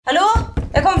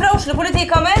Oslo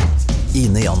politikammer.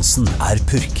 Ine Jansen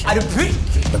purk. Du purk?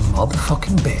 The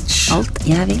motherfucking bitch. Alt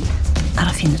jeg vil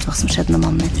å finne ut hva som skjedde med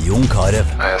mannen min. Jon Carew.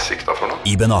 Jeg siktet for noe?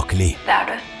 Iben Akeli. Det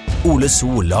du. Ole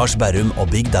So, Lars Berrum og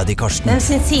Big Daddy Karsten. Hvem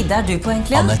sin side du på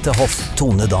egentlig? Annette Hoff,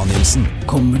 Tone Danielsen.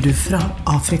 Kommer du fra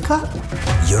Afrika?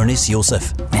 Jørnis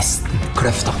Josef. Nesten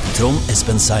kløfta. Trond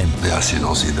Espen Seim. Det synd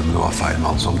å si det, men det var feil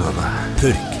mann som døde.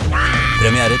 Purk.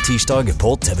 Premiere tirsdag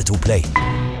på TV2 Play.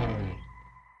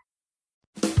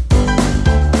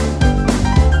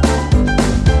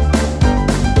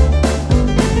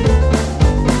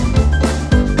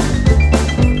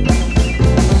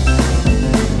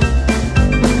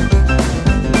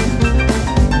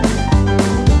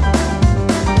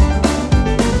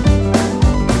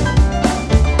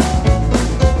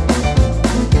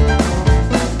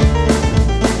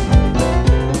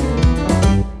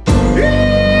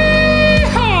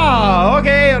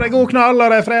 Knall,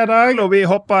 det fredag, og vi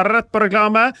hopper rett på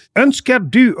reklame. Ønsker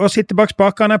du å sitte bak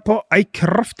spakene på en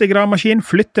kraftig gravemaskin,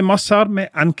 flytte masser med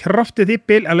en kraftig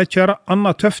tippbil, eller kjøre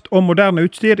annet tøft og moderne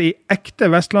utstyr i ekte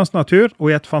vestlandsnatur og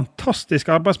i et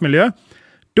fantastisk arbeidsmiljø?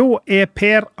 Da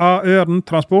Per A. Øren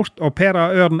Transport og Per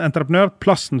A. Øren Entreprenør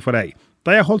plassen for deg.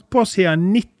 De har holdt på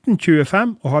siden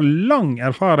 1925 og har lang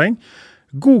erfaring,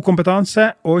 god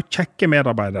kompetanse og kjekke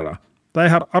medarbeidere. De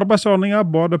har arbeidsordninger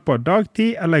både på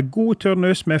dagtid eller god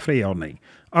turnus med friordning.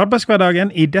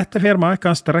 Arbeidshverdagen i dette firmaet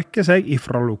kan strekke seg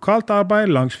fra lokalt arbeid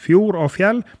langs fjord og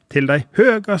fjell til de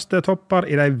høyeste topper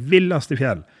i de villeste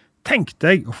fjell. Tenk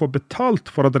deg å få betalt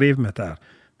for å drive med dette.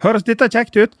 Høres dette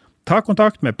kjekt ut? Ta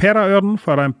kontakt med Per A. Øren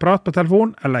for en prat på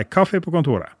telefon eller kaffe på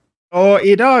kontoret. Og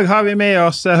i dag har vi med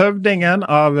oss høvdingen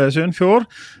av Sunnfjord,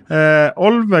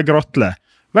 Olve Grotle.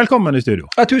 Velkommen i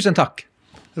studio. Ja, tusen takk.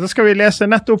 Så skal vi lese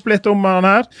nettopp litt om han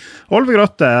her. Olve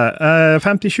Grotle,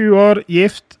 57 år,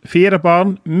 gift, 4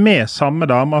 barn, med samme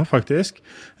dame faktisk.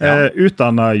 Ja.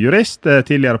 Utdannet jurist,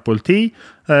 tidligere politi,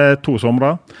 2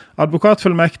 somre.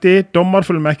 Advokatfullmektig,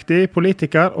 dommerfullmektig,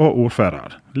 politiker og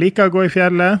ordfører. Liker å gå i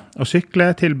fjellet og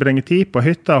sykle, tilbringe tid på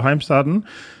hytta og heimstaden.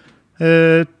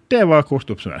 Det var kort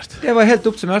oppsummert. Det var helt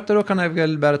oppsummert, og da kan jeg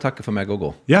vel bare takke for meg og gå.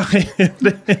 Ja,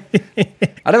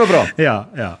 ja, det var bra. Ja.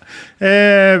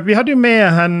 Vi hadde jo med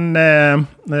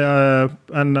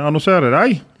en annonsør i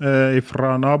dag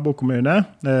fra nabokommune,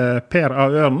 Per A.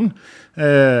 Øren.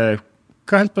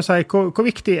 Hva helt på å si, hvor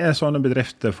viktig sånne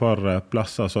bedrifter for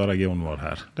plasser som regionen vår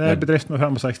her? Det en bedrift med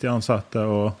 65 ansatte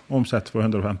og omsett for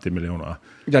 150 millioner.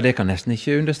 Ja, det kan nesten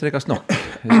ikke understrekes nok.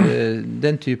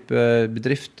 Den type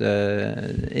bedrifter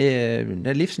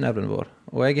det livsnerven vår.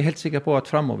 Og jeg helt sikker på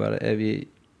at fremover vi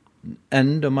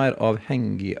enda mer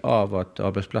avhengig av at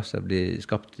arbeidsplasser blir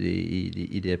skapt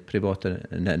i det private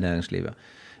næringslivet.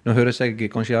 Nå høres jeg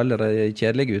kanskje allerede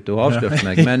kjedelig ut og avslørt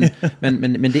meg, men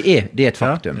det er et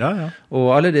faktum. Ja. Og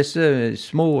alle disse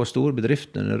små og store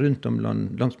bedriftene rundt om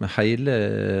langs med hele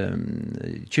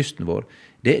kysten vår,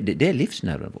 det er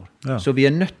livsnerven vår. Ja. Så vi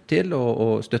nødt til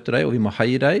å støtte dem, og vi må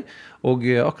heie dem. Og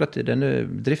akkurat denne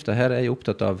bedriften her er jo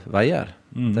opptatt av veier.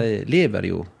 De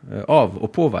lever jo av og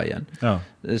på veien. Ja.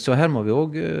 Så her må vi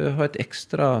også ha et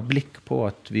ekstra blikk på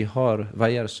at vi har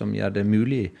veier som gjør det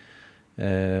mulig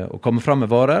å komme fram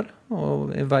med varer, og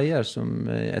veier som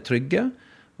trygge,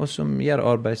 og som gjør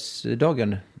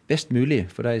arbeidsdagen best mulig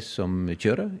for de som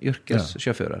kjører,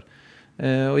 yrkessjåfører.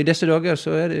 Og i disse dager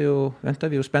så venter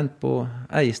vi jo spent på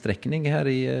en strekning her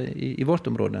i vårt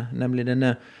område, nemlig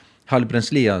denne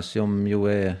Halvbrennslia, som jo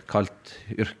kalt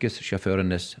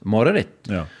yrkessjåførenes mareritt.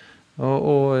 Ja.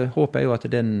 Og håper jeg jo at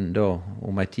den da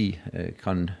om en tid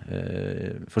kan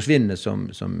forsvinne som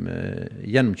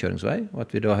gjennomkjøringsvei, og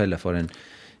at vi da heller får en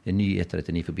ny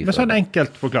E39 forbi. Men sånn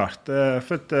enkelt forklart,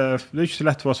 for det er ikke så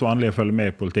lett for oss vanlige å følge med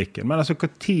i politikken, men altså,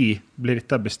 hvor tid blir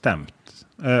dette bestemt?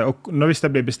 Og hvis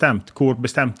det blir bestemt, hvor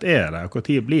bestemt det, og hvor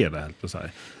tid blir det, helt å si?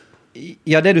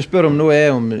 Ja, det du spør om nå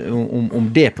om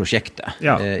det prosjektet,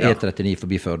 E39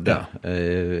 forbi Førde,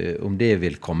 om det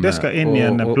vil komme. Det skal inn i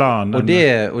en plan. Og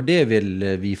det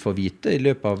vil vi få vite i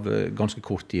løpet av ganske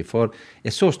kort tid, for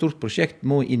et så stort prosjekt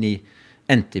må inn i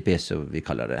NTP, som vi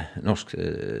kaller det, Norsk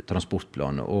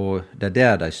Transportplan, og det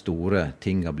der de store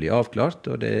tingene blir avklart,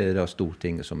 og det da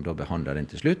Stortinget som da behandler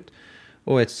den til slutt.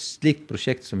 Og et slikt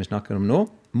prosjekt som vi snakker om nå,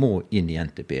 må inn i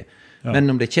NTP. Ja. Men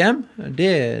om det kommer,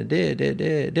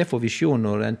 det får vi se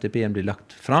når NTP-en blir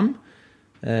lagt fram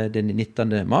den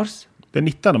 19. mars. Den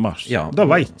 19. mars? Ja. Da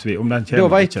vet vi om den kommer. Da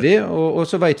vet vi, og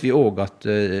så vet vi også at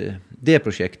det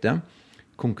prosjektet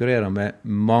konkurrerer med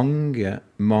mange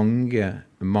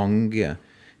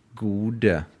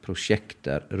gode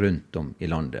prosjekter rundt om i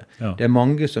landet. Ja. Det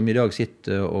mange som i dag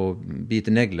sitter og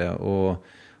biter negler og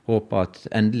håper at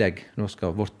endelig nå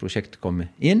skal vårt prosjekt komme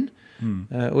inn,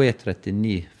 og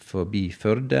E39 forbi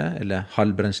Førde, eller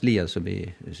Halbrenslia som vi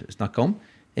snakker om,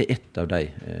 ett av de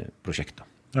prosjektene.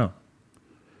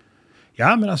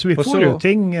 Ja, men altså vi får jo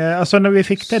ting, altså når vi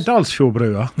fikk til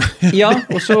Dalsfjordbrua. Ja,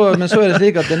 men så det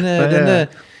slik at denne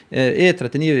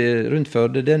E39 rundt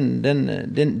Førde,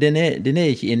 den er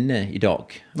ikke inne i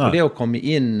dag. Nei. Og det å komme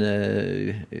inn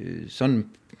sånn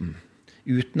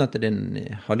uten at den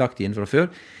har lagt inn fra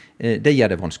før, det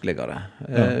gjør det vanskeligere.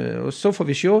 Og så får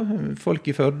vi se,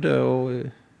 folk i Førde og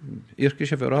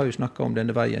yrkessjåfører har jo snakket om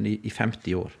denne veien i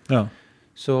 50 år. Ja.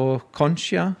 Så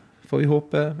kanskje får vi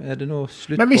håpe, det nå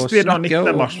slutt på å snakke. Men hvis vi da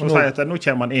 19. mars og sier at nå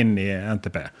kommer man inn i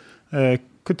NTP,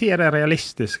 hvor tid det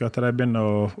realistisk at de begynner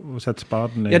å sette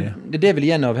spaden i? Ja, det vil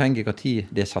igjen avhenge av tid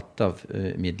det satt av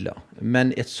midler.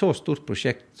 Men et så stort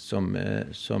prosjekt som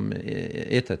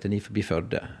E39 forbi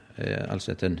Førde,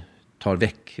 altså at den tar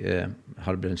vekk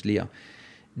Halbrenslia,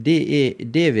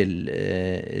 det vil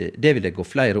det gå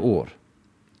flere år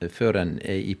før en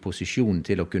i posisjon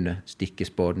til å kunne stikke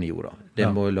spaden i jorda. Det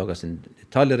må lages en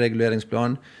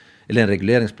detaljreguleringsplan, eller en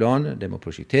reguleringsplan, det må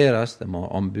prosjekteres, det må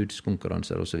ha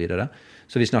anbudskonkurranser og så videre.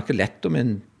 Så vi snakker lett om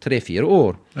en 3-4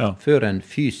 år før en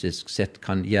fysisk sett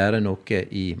kan gjøre noe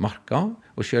i marka,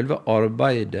 og selve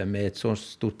arbeidet med et så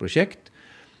stort prosjekt,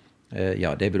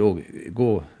 det vil også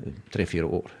gå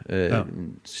 3-4 år.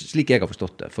 Slik jeg har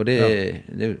forstått det, for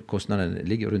kostnaden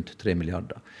ligger rundt 3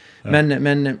 milliarder.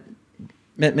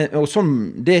 Og sånn,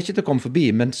 det ikke til å komme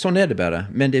forbi, men sånn det bare.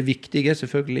 Men det viktige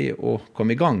selvfølgelig å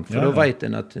komme i gang, for da vet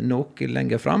en at noe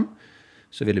lenger frem,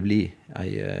 så vil det bli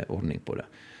en ordning på det.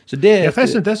 Så jeg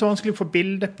synes det så vanskelig å få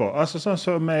bilde på. Altså sånn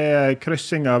som med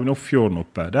kryssing av Nordfjorden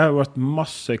oppe. Det har vært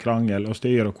masse krangel og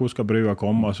styr, og hvor skal brua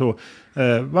komme. Så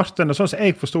var det sånn som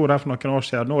jeg forstod her for noen år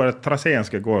siden, nå det traseen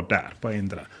skal gå der på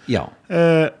Indre. Ja.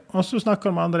 Og så snakker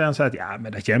de andre igjen og sier at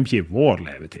men det kommer ikke i vår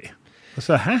levetid. Og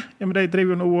så, Ja, men de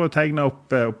driver jo nå og tegner opp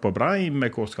på Breim,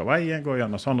 med hvor skal veien gå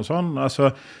igjen, og sånn.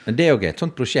 Altså. Men det jo et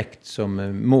sånt prosjekt som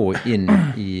må inn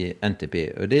i NTP,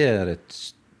 og det et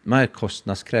mer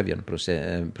kostnadskrevende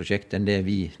prosjekt enn det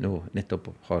vi nå nettopp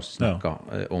har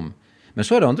snakket om. Men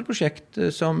så det andre prosjekt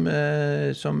som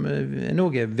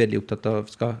Norge veldig opptatt av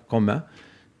skal komme.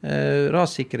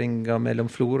 Rassikringa mellom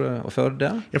Florø og Førde.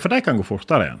 Ja, for de kan gå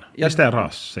fortere igjen, hvis det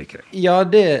rassikring. Ja,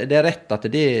 det rett at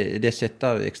det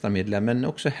setter ekstra midler, men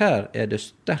også her det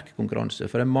sterk konkurranse,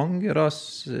 for det mange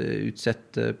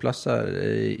rasutsette plasser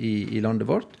i landet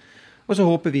vårt. Og så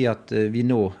håper vi at vi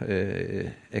nå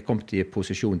kommet i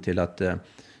posisjon til at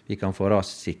vi kan få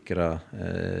rassikre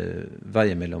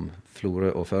veien mellom Florø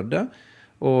og Førde.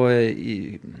 Og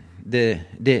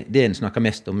det en snakker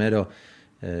mest om da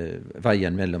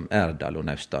veien mellom Erdal og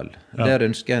Naustdal. Der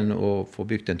ønsker en å få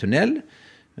bygd en tunnel.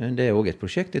 Det også et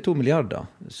prosjekt, det 2 milliarder.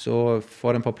 Så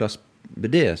får en på plass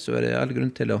med det, så det all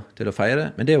grunn til å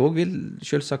feire. Men det også vil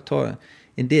selvsagt ta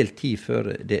en del tid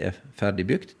før det ferdig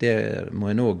bygd. Det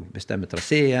må en også bestemme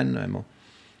traseen, en må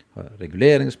ha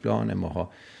reguleringsplan, en må ha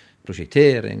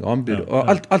prosjektering, anbud,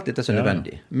 og alt dette som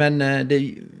nødvendig. Men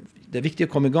det viktig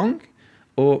å komme i gang,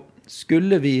 og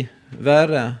skulle vi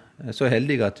være så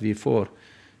heldige at vi får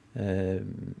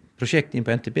prosjekt inn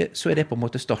på NTP, så det på en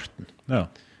måte starten. Ja.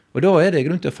 Og da det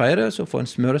grunn til å feire, så får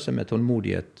en smøre seg med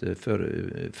tålmodighet før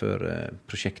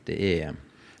prosjektet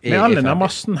med all denne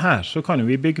massen her, så kan jo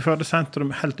vi bygge Førde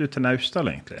sentrum helt ut til Naustdal,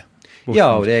 egentlig.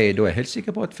 Ja, og da jeg helt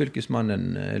sikker på at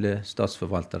fylkesmannen, eller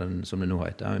statsforvalteren, som det nå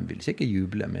heter, han vil sikkert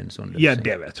juble med en sånn løsning. Ja,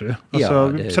 det vet du. Altså,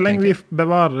 så lenge vi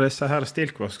bevarer disse her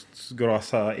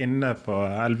stilkvassgrasa inne på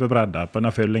elvebredda, på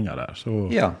denne fyllinga der, så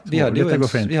vi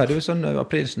hadde jo sånn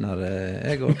aprilsnær,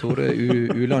 jeg og Tore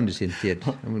Uland i sin tid,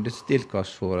 det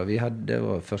stilkvassfåret det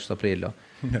var 1. april da.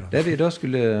 Det vi da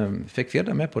fikk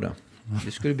Firda med på det.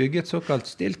 Vi skulle bygge et såkalt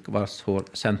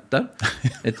stilkvasshårsenter,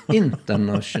 et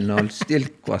internasjonalt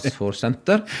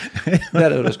stilkvasshårsenter,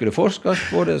 der det skulle forskes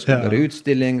på, det skulle være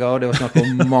utstillinger, og det var snakk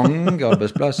om mange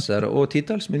arbeidsplasser, og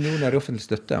 10-talls millioner i offentlig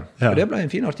støtte. Og det ble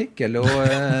en fin artikkel,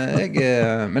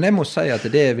 men jeg må si at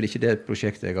det vel ikke det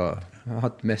prosjektet jeg har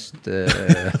hatt mest,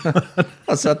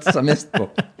 har satset mest på.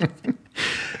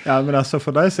 Ja, men altså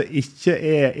for de som ikke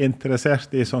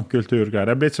interessert i sånn kulturgreier,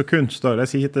 det blitt så kunst, og de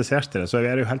som ikke interessert i det, så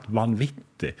det jo helt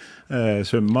vanvittig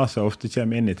summer som ofte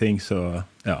kommer inn i ting, så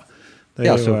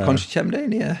så kanskje kommer det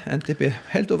inn i NTP,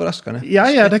 helt overraskende. Ja,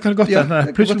 det kan godt hende.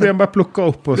 Plutselig blir man bare plukket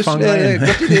opp og fanget inn.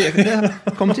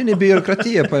 Det kommet inn i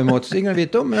byråkratiet på en måte, så ingen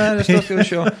vet om, men det skal vi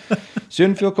se.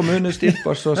 Sunnfjord kommune,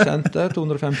 Stilkvassårsenter,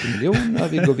 250 millioner,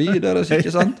 vi går videre,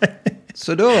 ikke sant?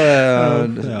 Så da...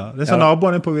 Det sånn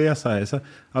naboene på VIA sier, så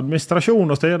administrasjon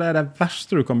og styre det det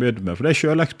verste du kan begynne med, for det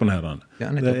selveksponerende. Ja,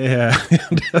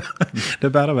 det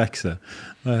bare vekser.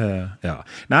 Ja.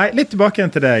 Nei, litt tilbake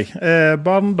igjen til deg.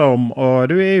 Barndom, og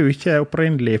du jo ikke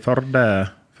opprinnelig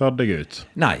Førde-gutt.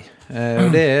 Nei,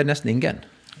 det nesten ingen.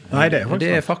 Nei, det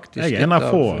faktisk jeg en av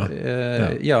få.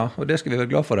 Ja, og det skal vi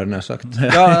være glad for, hadde jeg sagt.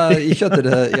 Ja, ikke at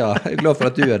det, ja, jeg glad for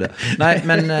at du det. Nei,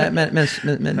 men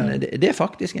det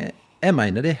faktisk, jeg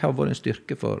mener det har vært en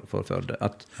styrke for Førde,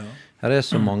 at her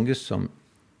så mange som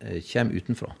kommer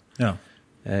utenfra. Ja.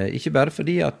 Ikke bare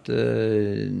fordi at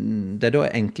det da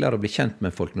enklere å bli kjent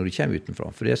med folk når de kommer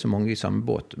utenfra, for det så mange i samme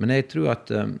båt. Men jeg tror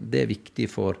at det viktig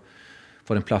for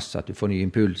en plass, at du får nye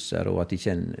impulser, og at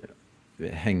ikke en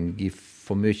henger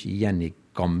for mye igjen i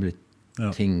gamle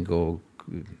ting og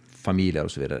familier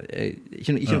og så videre.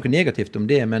 Ikke noe negativt om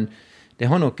det, men det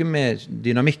har noe med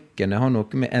dynamikken, det har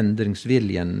noe med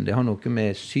endringsviljen, det har noe med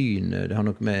synet, det har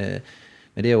noe med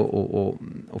det å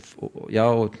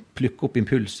plukke opp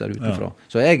impulser utenfra.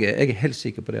 Så jeg helt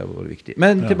sikker på det har vært viktig.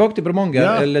 Men tilbake til Bremanger,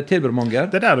 eller til Bremanger.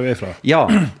 Det der du fra? Ja,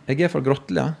 jeg fra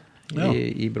Grotle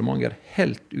i Bremanger,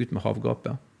 helt ut med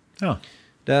havgapet. Ja.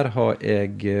 Der har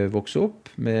jeg vokst opp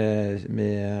med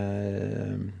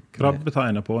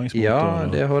krabbetegner på åringsmåter. Ja,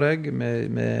 det har jeg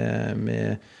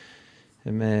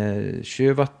med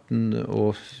sjøvatten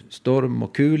og storm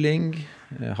og kuling.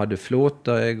 Jeg hadde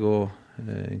flåta, jeg og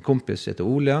en kompis heter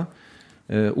Ole.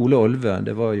 Ole Olve,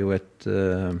 det var jo et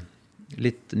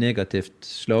litt negativt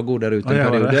slagord der ute en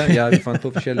periode. Ja, vi fant på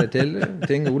forskjellige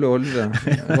ting. Ole Olve,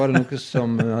 var det noe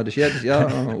som hadde skjedd? Ja,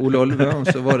 Ole Olve, og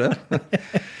så var det.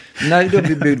 Nei, da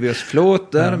bygde vi oss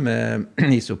flåter med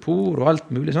isopor og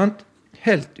alt mulig sånt.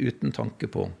 Helt uten tanke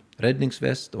på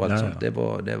redningsvest og alt sånt. Det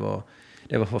var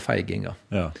for feiginger.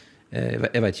 Ja.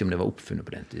 Jeg vet ikke om det var oppfunnet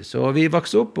på den tid. Så vi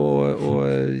vokste opp, og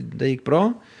det gikk bra.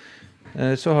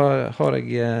 Så var far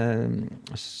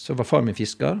min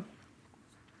fisker.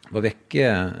 Var vekke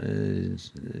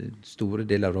store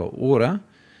deler av året.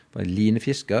 Var en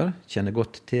linefisker. Kjenner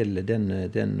godt til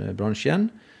den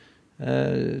bransjen.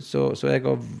 Så jeg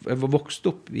var vokst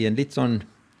opp i en litt sånn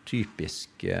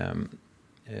typisk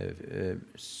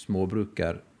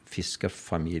småbruker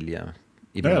fiskerfamilie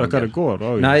i Bremanger. Det det går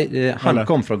da? Nei, han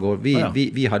kom fra gård. Vi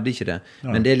hadde ikke det.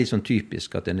 Men det litt sånn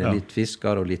typisk at en litt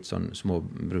fisker og litt sånn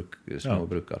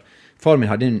småbruker. Far min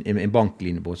hadde en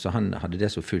banklinebåt, så han hadde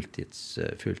det så fulltids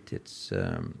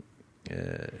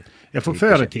for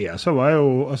før i tiden så var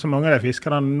jo altså mange av de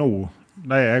fiskerne nå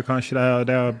de kanskje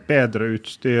de har bedre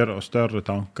utstyr og større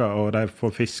tanker, og de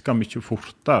får fiske mye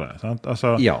fortere, sant?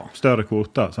 Altså større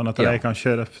kvoter, sånn at de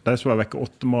kanskje, de som var vekke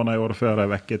 8 måneder i året før, de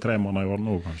vekke 3 måneder i året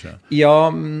nå, kanskje. Ja,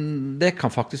 det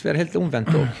kan faktisk være helt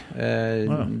omvendt også.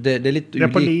 Det litt ulikt. Det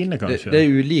på line, kanskje. Det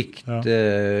ulikt.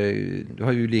 Du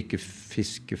har ulike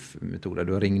fiskemetoder.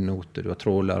 Du har ringnoter, du har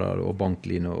trålere og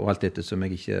bankline, og alt dette som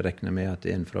jeg ikke regner med at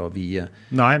en fra VIA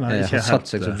har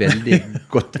satt seg så veldig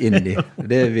godt inn i.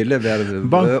 Det ville være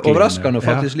overraskende og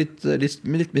faktisk litt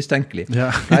mistenkelig.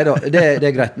 Neida,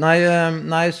 det greit.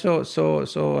 Nei, så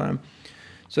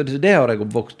det har jeg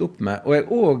vokst opp med. Og jeg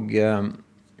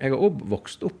har også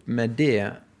vokst opp med det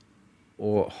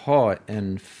å ha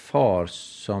en far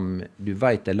som du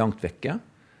vet langt vekke,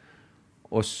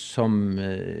 og som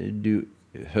du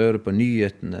hører på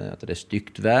nyhetene at det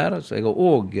stygt vær. Så jeg har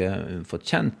også fått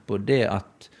kjent på det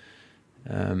at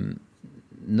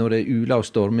når det ula og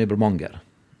stormer i Bremanger,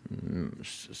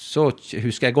 så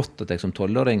husker jeg godt at jeg som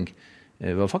 12-åring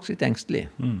var faktisk litt engstelig.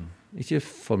 Ikke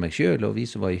for meg selv og vi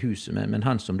som var i huset, men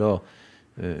han som da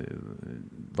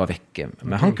var vekke.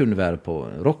 Men han kunne være på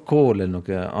Rockhall eller noe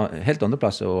helt andre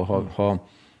plasser og ha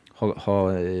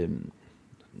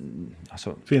altså,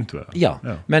 fint vær. Ja.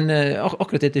 Men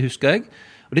akkurat dette husker jeg,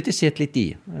 og dette sitter litt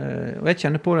i. Og jeg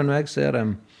kjenner på det når jeg ser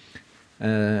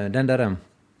den der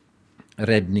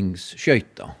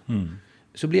redningsskøyta.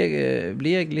 Så blir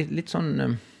jeg litt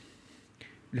sånn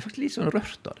blir faktisk litt sånn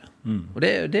rørt av det. Og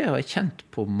det har jeg kjent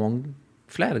på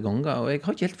flere ganger, og jeg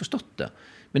har ikke helt forstått det.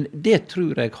 Men det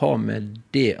tror jeg har med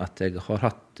det at jeg har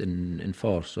hatt en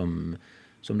far som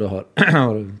da har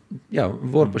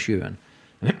vært på sjøen.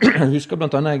 Jeg husker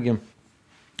blant annet jeg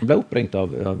ble oppringt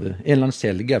av en eller annen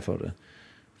selger for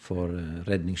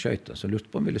redningsskøyta, så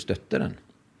lurte på om jeg ville støtte den.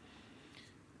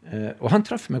 Og han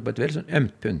traff meg på et veldig sånn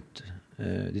ømt punkt.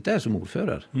 Dette som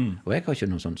ordfører, og jeg har ikke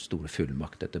noen sånn store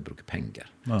fullmakt til å bruke penger.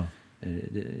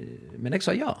 Men jeg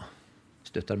sa ja.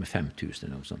 Støtter med 5.000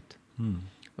 eller noe sånt.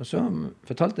 Og så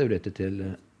fortalte jeg dette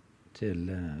til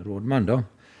rådmann da.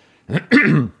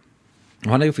 Og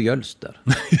han jo for Jølster.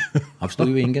 Han forstod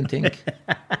jo ingenting.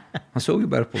 Han så jo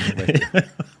bare på meg.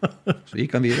 Så vi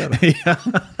kan videre.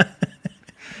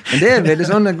 Men det veldig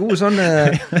sånn god sånn,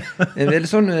 veldig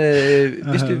sånn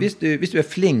hvis du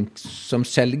flink som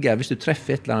selger, hvis du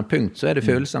treffer et eller annet punkt, så det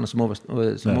følelsene som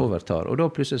overtar. Og da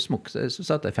plutselig smukk, så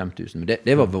satt jeg 5.000.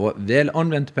 Det var vel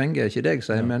anvendte penger, ikke det jeg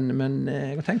sier, men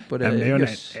jeg har tenkt på det. Det jo en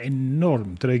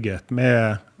enorm trygghet med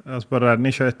både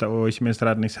redningsskøyter og ikke minst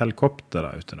redningshelikopter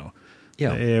ute nå.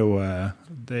 Ja.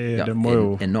 Det må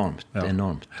jo... Enormt.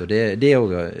 Og det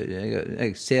også, jeg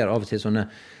ser av og til sånne...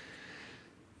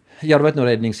 Ja, du vet når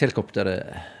redningshelikopteret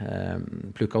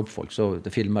plukker opp folk, så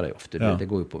det filmer de ofte. Det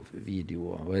går jo på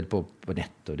video og på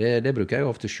nett, og det bruker jeg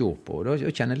ofte å se på, og da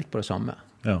kjenner jeg litt på det samme.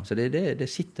 Ja. Så det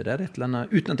sitter der et eller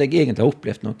annet, uten at jeg egentlig har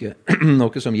opplevd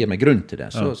noe som gir meg grunn til det,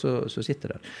 så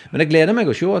sitter det der. Men jeg gleder meg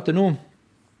å se at nå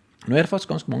det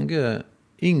faktisk ganske mange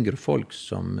yngre folk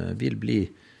som vil bli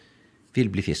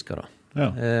fiskere.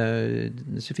 Ja.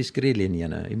 Disse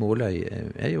fiskerilinjene i Måløy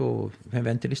jo en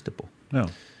venteliste på. Ja.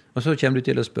 Og så kommer du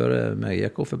til å spørre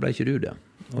meg, hvorfor ble ikke du det?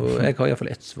 Og jeg har i hvert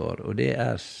fall ett svar, og det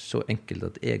så enkelt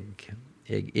at jeg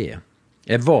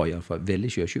var i hvert fall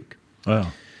veldig sjøsyk. Ja.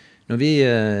 Når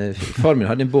far min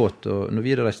hadde en båt, og når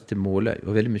vi reiste til Måløy,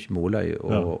 og veldig mye Måløy,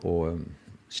 og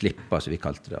slippa, som vi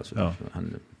kalte det, altså,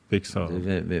 han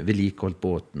vedlikeholdt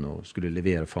båten og skulle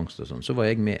levere fangst og sånn, så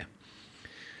var jeg med.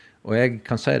 Og jeg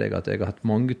kan si deg at jeg har hatt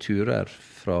mange turer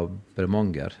fra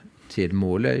Bremanger til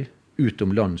Måløy,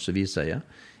 utom land, som vi sier,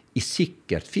 I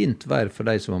sikkert fint vær for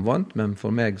de som var vant, men for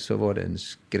meg så var det en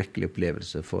skrekkelig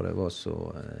opplevelse, for jeg var så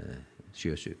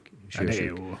sjøsyk.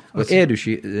 Og du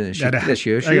skikkelig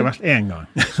sjøsyk, jeg har vært en gang.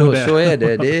 så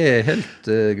det helt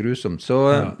grusomt. Så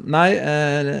nei,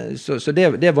 så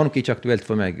det var nok ikke aktuelt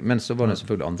for meg, men så var det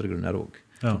selvfølgelig andre grunner også.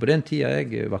 Ja. På den tiden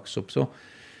jeg vokste opp,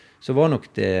 så var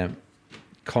nok det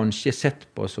kanskje sett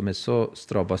på som et så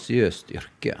strabasiøst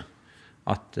yrke,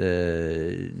 at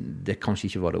det kanskje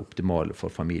ikke var det optimale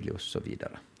for familie og så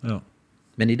videre. Ja.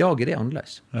 Men I dag det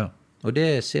annerledes. Ja. Og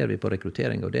det ser vi på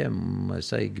rekruttering, og det må jeg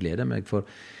si gleder meg for.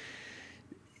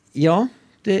 Ja,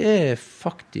 det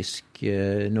faktisk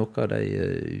noe av de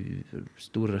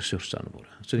store ressursene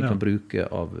våre, som vi kan bruke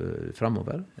av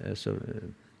fremover. Så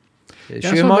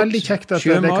så veldig kjekt at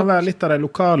det kan være litt av de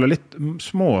lokale, litt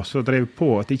små som driver på,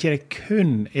 at det ikke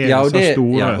kun så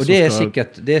store. Ja, og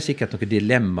det sikkert noe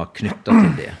dilemma knyttet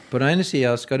til det. På den ene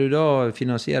siden skal du da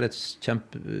finansiere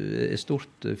et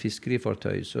stort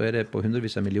fiskerifartøy, så det på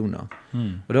hundrevis av millioner.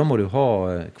 Og da må du ha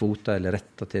kvoter eller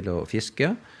retter til å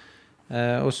fiske.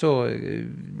 Og så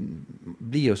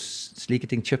blir jo slike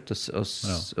ting kjøpt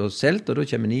og selgt, og da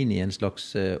kommer man inn I en slags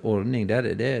ordning der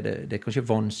det kanskje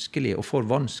vanskelig, og for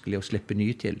vanskelig å slippe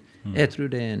nye til. Jeg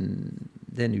tror det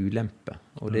en ulempe,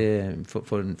 og det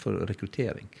for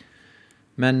rekruttering.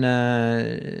 Men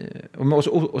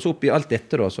også oppi alt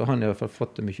dette da, så har han I hvert fall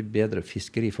fått en mye bedre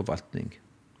fiskeriforvaltning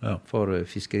for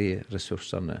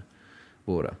fiskeriressursene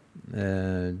våre.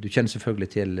 Du kjenner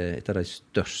selvfølgelig til et av de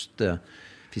største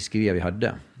fiskerier vi hadde.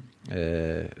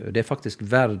 Det faktisk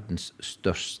verdens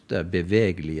største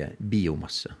bevegelige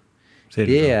biomasse.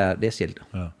 Det silda.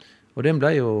 Ja. Og den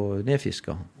ble jo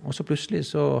nedfisket. Og så plutselig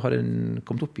så har den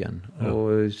kommet opp igjen.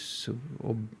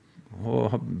 Og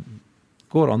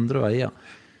går andre veier.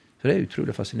 Så det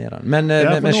utrolig fascinerende. Men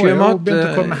sjømat...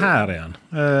 begynt å komme her igjen.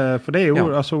 For det jo,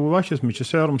 altså, det var ikke så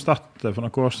mye sør om Stad for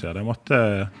noen år siden. Det måtte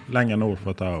lenger nord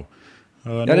for å ta av.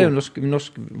 Det jo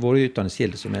norsk vårgytende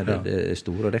sild som det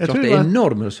store, og det klart det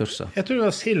enorme ressurser. Jeg tror det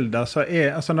var sild,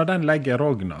 altså når den legger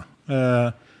rogna,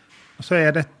 så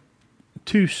det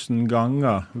 1000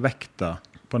 ganger vekta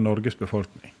på Norges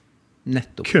befolkning.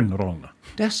 Nettopp. Kun rogna.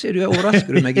 Der ser du,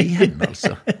 overrasker du meg igjen,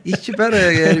 altså. Ikke bare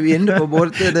du inne på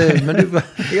både det, men du...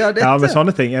 Ja, men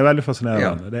sånne ting veldig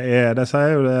fascinerende. Ja. Det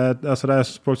sier jo, altså det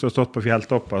folk som har stått på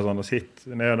fjelltopper og sitt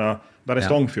nede, bare I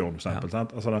Stongfjorden, for eksempel,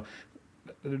 sant? Altså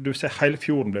du ser hele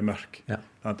fjorden blir mørk. Ja.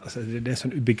 Altså, det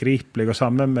sånn ubegripelig, og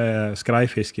sammen med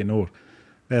skreifisk I nord.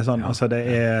 Det sånn, altså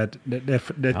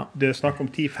det snakk om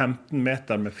 10-15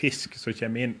 meter med fisk som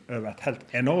kommer inn over et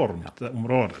helt enormt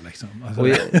område, liksom. Altså,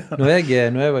 når jeg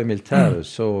var I militæret,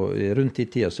 så rundt I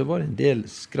tida, så var det en del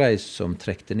skrei som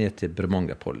trekte ned til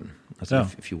Bremangerpollen, altså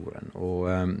fjorden. Og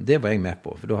det var jeg med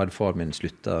på, for da hadde far min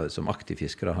sluttet som aktiv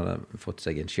fisker, hadde fått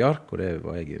seg en sjark, og det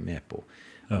var jeg med på.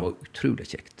 Det var utrolig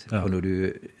kjekt. Og når du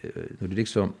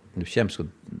liksom, når du kommer skal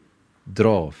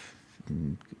dra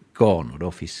garn, og da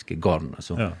fiske garn,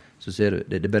 så ser du,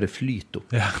 det bare flyter opp.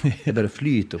 Det bare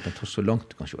flyter opp, men tar så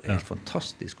langt du kan se. Det en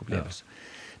fantastisk opplevelse.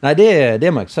 Nei,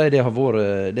 det må jeg si, det har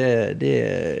vært,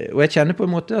 og jeg kjenner på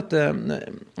en måte at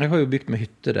jeg har jo bygd med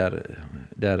hytte der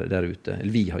ute,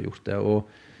 eller vi har gjort det, og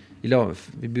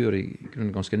vi bor i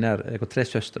grunnen ganske nær, jeg har 3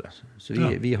 søstre, så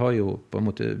vi har jo på en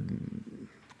måte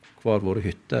hver våre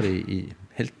hytter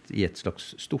helt i et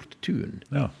slags stort tun,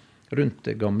 rundt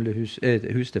det gamle huset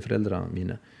til foreldrene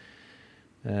mine.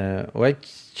 Og jeg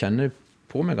kjenner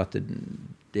på meg at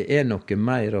det noe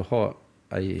mer å ha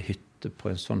en hytte på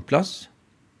en sånn plass,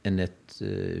 enn et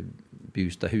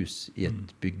bostadhus i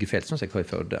et byggefelt, sånn som jeg har i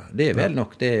Førde. Det vel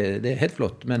nok, det helt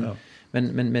flott,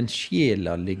 men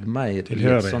sjela ligger mer i et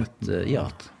sånt,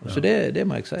 Så det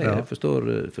må jeg si, jeg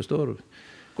forstår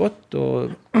godt, og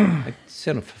jeg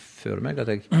ser nå for meg at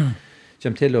jeg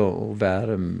kommer til å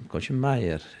være kanskje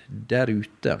mer der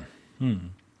ute.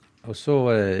 Og så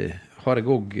har jeg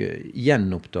også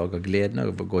gjenoppdaget gleden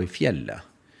av å gå i fjellet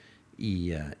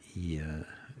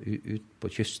ut på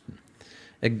kysten.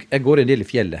 Jeg går en del i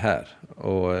fjellet her,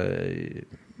 og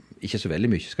ikke så veldig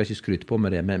mye, skal ikke skryte på med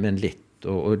det, men litt,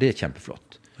 og det kjempeflott.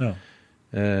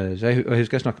 Så jeg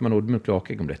husker jeg snakket med Oddmund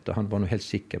Klakeg om dette. Han var nå helt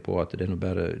sikker på at det nå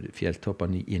bare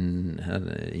fjelltoppene inn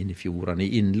i fjordene,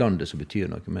 i innlandet som betyr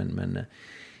noe, men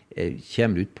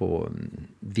kommer du ut på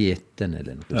Veten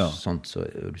eller noe sånt, så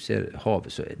du ser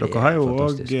havet, så det fantastisk. Dere har jo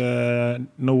også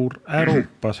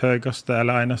Nord-Europas høyeste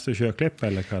eller eneste sjøklipp,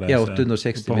 eller hva det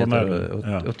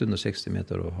 860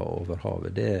 meter over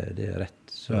havet, det rett.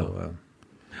 Så,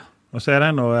 Og så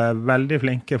det nå veldig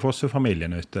flinke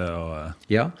Fosse-familien ute og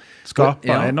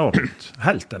skaper enormt,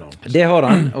 helt enormt. Det har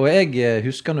han, og jeg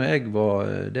husker når jeg var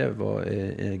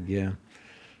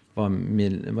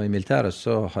i militæret,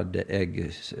 så hadde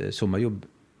jeg sommerjobb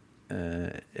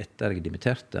etter jeg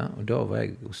dimitterte, og da var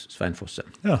jeg hos Svein Fosse.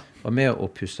 Var med å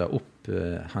pusse opp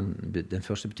den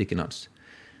første butikken hans.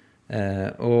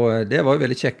 Og det var jo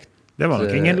veldig kjekt. Det var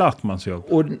nok ingen latmannsjobb.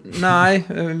 Nei,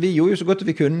 vi gjorde jo så godt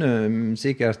vi kunne,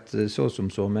 sikkert så som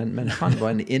så, men han var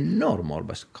en enorm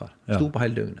arbeidskar. Stod på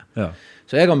hele døgnet.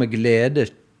 Så jeg har med glede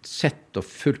sett og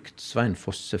fulgt Svein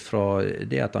Fosse fra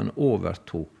det at han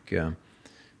overtok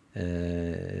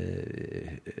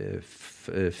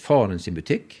faren sin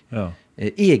butikk.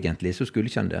 Egentlig så skulle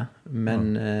ikke han det, men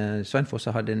Svein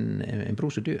Fosse hadde en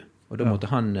bror som død, og da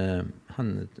måtte han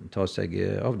ta seg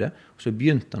av det, og så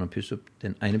begynte han å pusse opp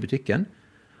den ene butikken,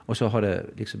 og så har det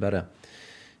liksom bare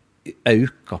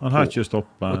øket på. Han har ikke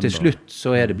stoppet. Og til slutt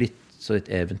så det blitt så et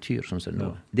eventyr som det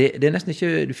nå. Det nesten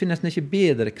ikke, du finner nesten ikke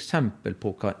bedre eksempel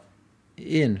på hva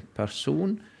en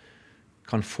person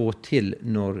kan få til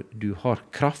når du har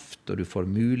kraft, og du får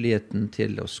muligheten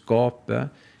til å skape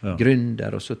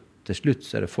gründer, og så til slutt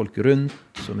så det folk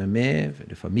rundt som med,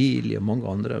 det familie og mange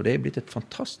andre, og det blitt et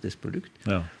fantastisk produkt.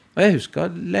 Og jeg husker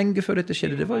lenge før dette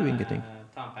skjedde, det var jo ingenting.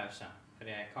 Ta en pause,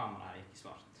 fordi kameraet gikk i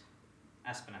svart.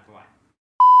 Espen på vei.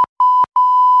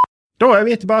 Da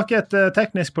vi tilbake et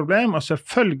teknisk problem, og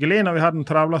selvfølgelig når vi hadde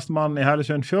den travleste mannen i hele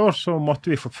Sunnfjord, så måtte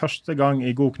vi for første gang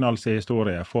i God Knalls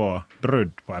historie få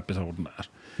brudd på episoden der.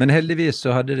 Men heldigvis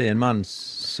så hadde det en mann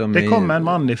som... Det kom en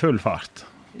mann i full fart.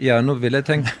 Ja, nå var jeg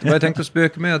tenkt å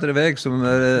spøke med at det var jeg som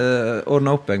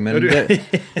ordnet opp, men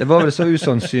det var vel så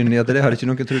usannsynlig at det hadde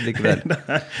ikke noen trodd likevel.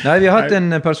 Nei, vi har hatt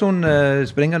en person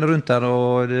springende rundt her,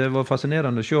 og det var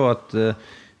fascinerende å se at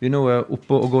vi nå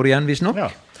oppe og går igjen, hvis nok.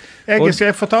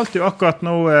 Jeg fortalte jo akkurat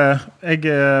nå, jeg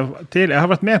har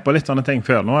vært med på litt sånne ting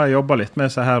før. Nå har jeg jobbet litt med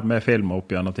så her med film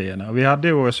opp gjennom tidene. Vi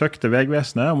hadde jo søkt til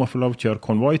Vegvesenet om å få lov til å kjøre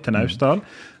konvoi til Naustdal.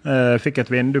 Fikk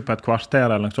et vindu på et kvarter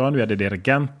eller noe sånt. Vi hadde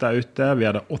dirigenter ute. Vi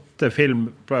hadde 8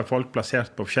 filmfolk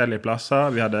plassert på forskjellige plasser.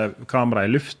 Vi hadde kamera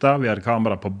i lufta. Vi hadde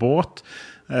kamera på båt.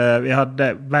 Vi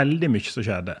hadde veldig mye som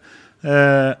skjedde.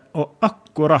 Og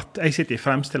akkurat, jeg sitter i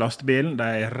fremste lastebilen. Det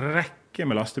rekke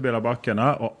med lastebiler bakkene,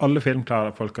 og alle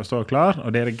filmfolka står klar,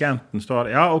 og dirigenten står,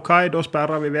 ok, da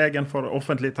sperrer vi veien for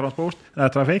offentlig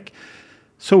trafikk.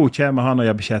 Så kommer han og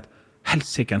gjør beskjed,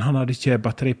 helsiken, han hadde ikke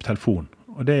batteri på telefon,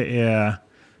 og da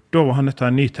var han nødt til å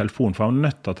ha en ny telefon, for han var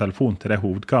nødt til å ha telefon til det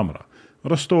hovedkamera. Og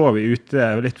da står vi ute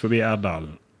litt forbi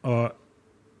Erdalen,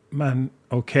 men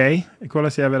ok,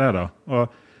 hvordan sier vi det da?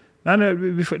 Det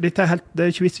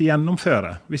er ikke vits å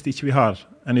gjennomføre, hvis ikke vi har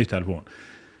en ny telefon.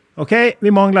 Ok, vi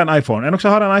mangler en iPhone. En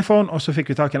også har en iPhone, og så fikk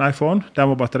vi tak i en iPhone. Den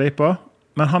var batteri på,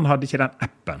 men han hadde ikke den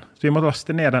appen. Så vi måtte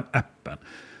laste ned den appen.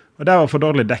 Og det var for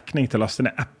dårlig dekning til å laste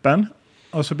ned appen.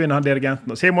 Og så begynner han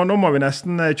dirigenten. Simon, nå må vi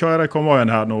nesten kjøre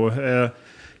konvoien her nå.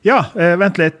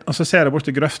 Vent litt. Og så ser jeg bort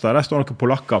til grøfta. Der står noen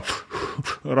polakker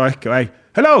og røyker. Og jeg,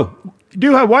 hello, do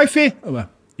you have wifi?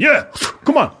 Yeah,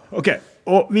 come on. Ok,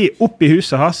 Og vi opp I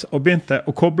huset hans og begynte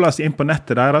å koble oss inn på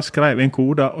nettet deres, skrev en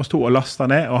kode og stod og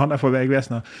lastet ned, og han for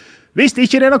Vegvesenet. Hvis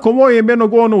ikke denne konvoien begynner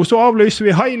å gå nå, så avlyser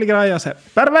vi hele greia. Så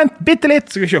bare vent bitte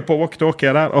litt, skal vi se på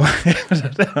walkie-talkie der.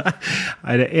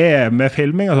 Nei, det med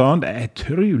filming og sånn, det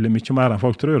utrolig mye mer enn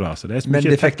folk tror. Altså. Det men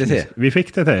de fikk det til? Vi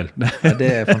fikk det til. Ja,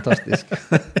 det fantastisk.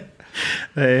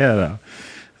 Det det.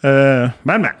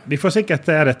 Men, vi får sikkert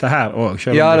dette her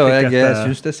også. Ja, da, jeg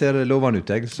synes det ser lovende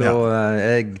ut, så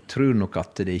jeg tror nok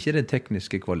at det ikke den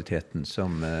tekniske kvaliteten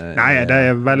som Nei,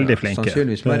 det veldig flinke.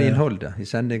 Sannsynligvis mer innholdet I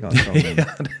sendingen.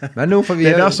 Men nå får vi,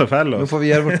 nå får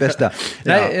vi gjøre vårt beste.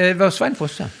 Nei, var Svein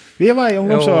Fosse? Vi var I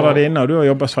ungdomsåret dine, og du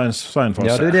har jobbet Svein Fosse.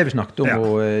 Ja, det det vi snakket om,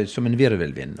 og, som en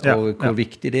virvelvind, og hvor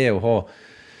viktig det å ha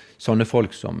sånne folk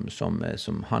som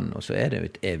han, og så det jo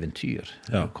et eventyr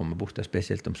å komme bort der,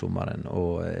 spesielt om sommeren,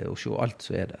 og se alt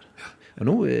som der. Og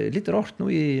nå, litt rart, nå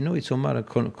I sommeren,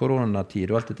 koronatid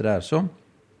og alt det der, så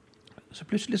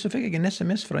plutselig så fikk jeg en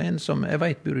SMS fra en som jeg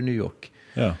vet bor I New York.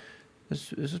 Ja.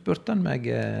 Så spurte han meg,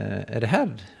 det her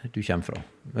du kommer fra?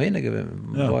 Og en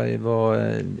jeg var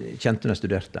kjent når jeg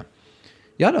studerte.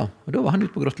 Ja da, og da var han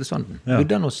ute på Grotlesanden.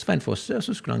 Bodde han hos Svein Fosse, og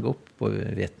så skulle han gå opp på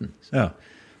Veten. Ja.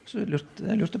 Så jeg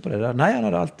lurte på det der. Nei, han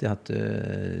hadde alltid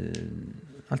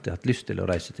hatt lyst til å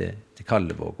reise til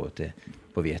Kallevåg og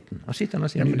på Veten. Og sitter han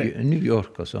I New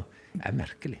York, og så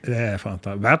merkelig. Det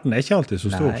fantastisk. Verden ikke alltid så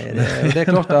stor. Nei, det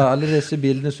klart at alle disse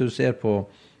bildene som du ser på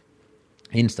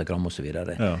Instagram og så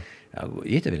videre,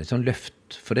 gitt det vel et sånn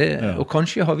løft for det. Og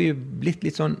kanskje har vi blitt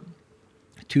litt sånn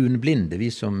tunblinde,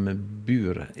 vi som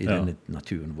bor I denne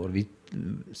naturen vår. Vi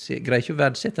greier ikke å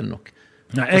verdsette det nok.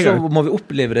 Nei, og så må vi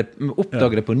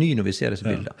oppdage det på ny når vi ser disse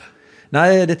bilder.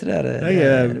 Nei, dette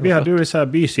vi hadde jo disse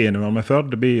bysidene med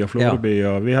Førde by og Florø by,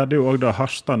 og vi hadde jo også da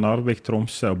Harstad, Narvik,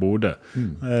 Tromsø og Bodø.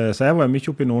 Så jeg var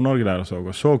mye oppe I Nord-Norge der og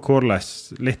så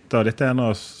hvordan litt av dette nå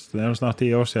snart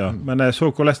 10 år siden, men jeg så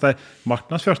hvordan de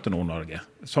marknadsførte Nord-Norge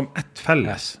som ett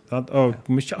felles, og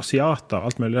mye asiater,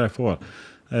 alt mulig de får.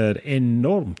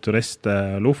 Enormt turist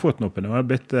Lofoten oppe, det var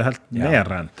blitt helt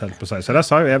nedrent, helt på seg. Så der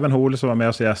sa jo Even Hole som var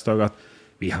med oss I gjest også, at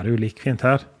vi har det jo like fint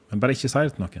her, men bare ikke si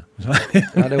det til noen.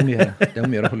 Ja, det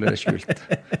mye å holde det skjult.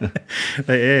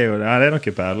 Det jo det, det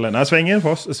noen perler. Nei, Svein Inge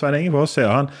Foss,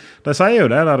 de sier jo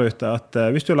det der ute, at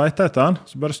hvis du leter etter han,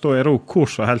 så bare stå I ro hvor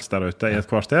så helst der ute I et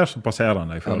kvarter, så passerer han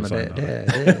deg. Ja, men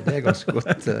det ganske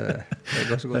godt, det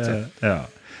ganske godt sett. Ja.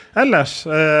 Ellers,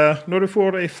 når du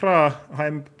får ifra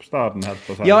heimstaden helt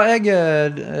på seg? Ja,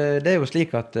 det jo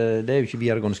slik at det jo ikke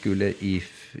videregående skole I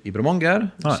Bremanger,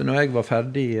 så når jeg var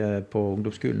ferdig på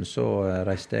ungdomsskolen, så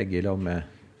reiste jeg I lag med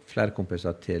flere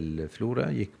kompiser til Florø,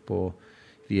 gikk på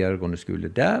videregående skole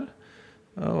der,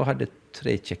 og hadde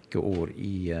 3 kjekke år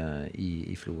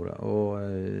I Florø. Og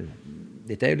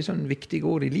dette jo liksom viktige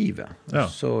år I livet,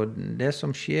 så det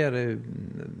som skjer...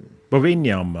 På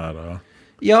Vinjammer og...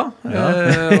 Ja,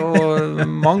 og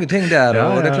mange ting der,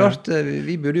 og det klart,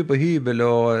 vi bodde jo på hybel,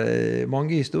 og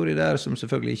mange historier der som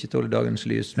selvfølgelig ikke tåler dagens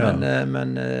lys, men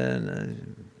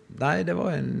nei, det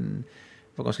var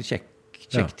ganske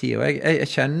kjekk tid, og jeg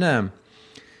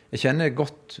kjenner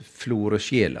godt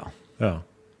Florø-sjela,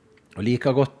 og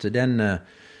liker godt den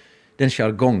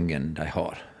jargongen de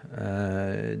har.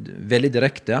 Veldig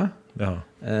direkte,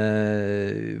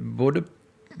 både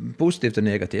positivt og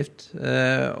negativt,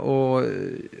 og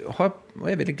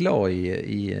veldig glad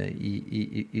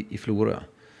I Florø.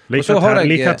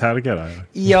 Liker terger der.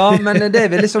 Ja, men det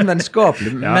veldig sånn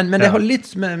vennskapelig. Men det har litt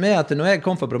med at når jeg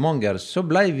kom fra Bremanger, så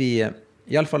ble vi,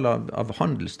 I alle fall av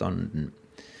handelsstanden,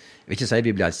 jeg vil ikke si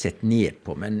vi ble sett ned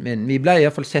på, men vi ble I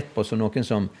alle fall sett på som noen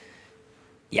som,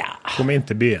 kom inn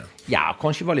til byen. Ja,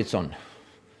 kanskje var litt sånn,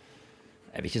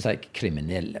 jeg vil ikke si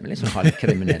kriminelle, men litt sånn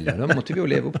halvkriminelle. Da måtte vi jo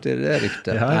leve opp til det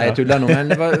ryktet. Nei, jeg tuller nå, men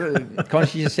det var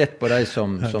kanskje ikke sett på de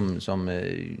som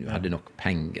hadde nok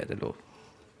penger til å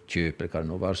kjøpe, eller hva det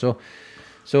nå var.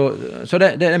 Så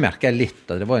det merker jeg litt,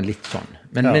 at det var en litt sånn.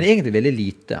 Men egentlig veldig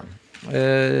lite.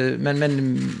 Men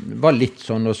var litt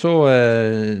sånn, og så,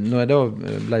 når jeg da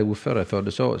ble ordfører i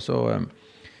Førde,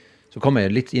 så kom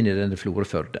jeg litt inn I denne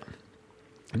Florø-Førde.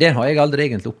 Den har jeg aldri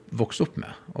egentlig vokst opp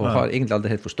med, og har egentlig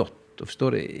aldri helt forstått, og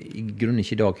forstår det I grunnen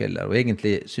ikke I dag heller, og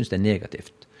egentlig synes det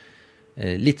negativt.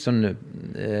 Litt sånn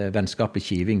vennskapelig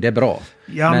kiving, det bra.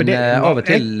 Ja, men av og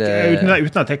til...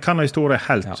 uten at jeg kan historie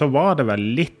helt, så var det vel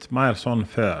litt mer sånn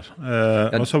før.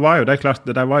 Og så var jo det klart,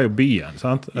 det var jo byen,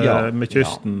 sant? Med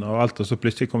kysten og alt, og så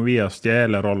plutselig kom vi og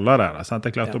stjele roller der, sant?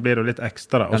 Det klart, da blir det litt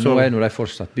ekstra. Og så... Nå de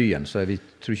fortsatt byen, så vi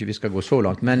tror ikke vi skal gå så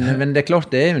langt, men det klart,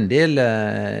 det jo en del...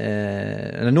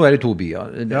 nå det 2 byer,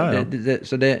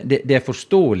 så det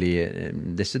forståelig,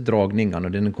 disse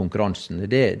dragningene og denne konkurransen,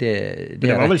 det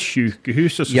var vel sjuk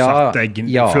sykehuset som satte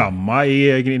flammer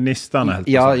I gnistene.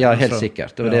 Ja, helt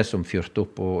sikkert. Det var det som fyrte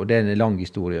opp, og det en lang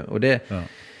historie. Og det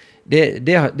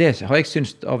har jeg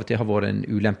syntes av og til har vært en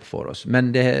ulempe for oss.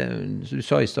 Men det, du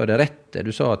sa I stedet rett,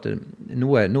 du sa at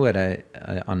nå er det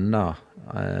en annen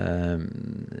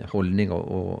holdning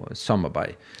og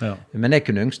samarbeid. Ja. Men jeg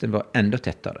kunne ønske den var enda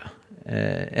tettere.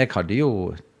 Jeg hadde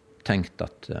jo tenkt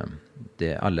at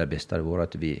det aller beste hadde vært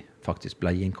at vi faktisk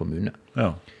ble I en kommune.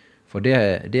 Ja. For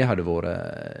det hadde vært,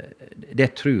 det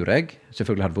tror jeg,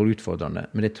 selvfølgelig hadde vært utfordrende,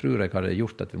 men det tror jeg hadde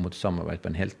gjort at vi måtte samarbeide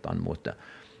på en helt annen måte.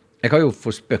 Jeg har jo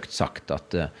for spøkt sagt at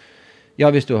ja,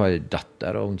 hvis du har en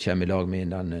datter og hun kommer I lag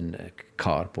med en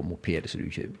kar på moped som du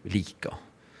ikke liker,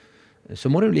 så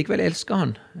må du likevel elske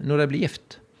han når de blir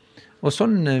gift. Og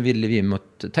sånn ville vi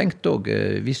måtte tenkt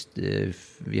også hvis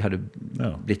vi hadde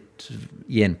blitt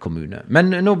I en kommune.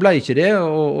 Men nå ble ikke det,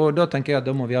 og da tenker jeg at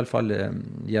da må vi I alle fall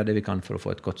gjøre det vi kan for å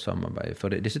få et godt samarbeid. For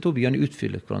disse to byene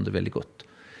utfyller hverandre veldig godt.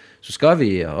 Så skal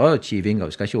vi ha kivinger,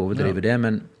 vi skal ikke overdrive det,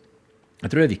 men jeg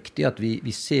tror det er viktig at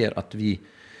vi ser at vi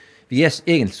er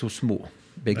egentlig så små,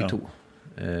 begge to.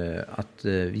 At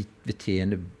vi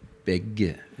tjener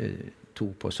begge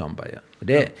to på samarbeidet.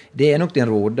 Det er nok den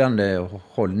rådende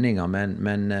holdningen,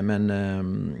 men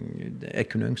jeg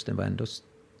kunne ønske den var enda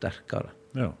sterkere.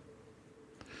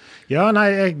 Ja, nei,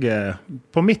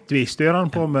 på mitt vis styrer han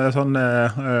på med sånn,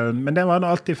 men det var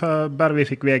alltid bare vi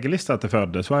fikk VG-lista til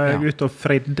Førde, så var jeg ute og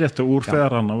fredde til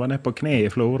ordføreren og var nede på kne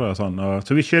I Flora og sånn,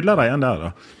 så vi skylder deg igjen der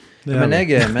da. Men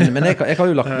jeg har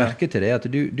jo lagt merke til det, at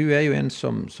du er jo en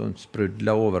som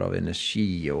sprudler over av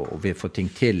energi og vil få ting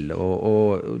til,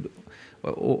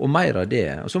 og mer av det.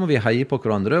 Og så må vi heie på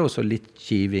hverandre, og så litt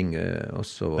kiving. Og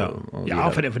så, og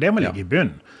for det må ligge I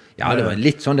bunn. Ja, det var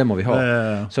litt sånn, det må vi ha.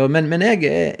 Så, men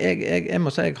jeg må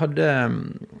si, jeg hadde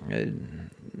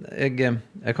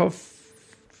jeg har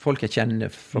folk jeg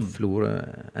kjenner fra Florø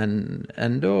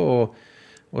enda,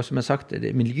 og som jeg har sagt,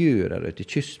 det miljøet der ute,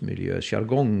 kystmiljøet,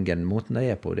 jargongen, måten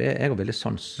de på, jeg har veldig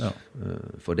sans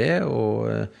for det, og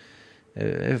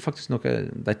faktisk noe av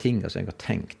de tingene som jeg har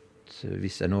tenkt,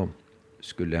 hvis jeg nå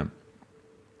skulle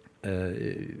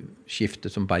skifte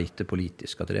som beite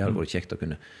politisk, at det hadde vært kjekt å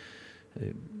kunne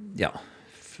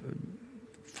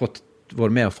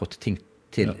vært med og fått ting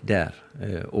til der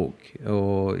og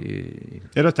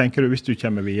da tenker du hvis du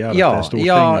kommer videre til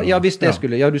Stortinget? Ja, hvis det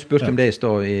skulle, du spurte om det I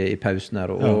stod I pausen her,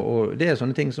 og det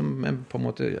sånne ting som jeg på en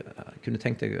måte kunne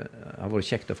tenkt jeg har vært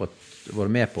kjekt å få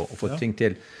vært med på og fått ting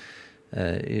til.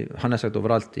 Han har sagt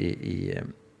overalt I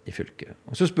fylket.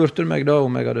 Og så spurte du meg da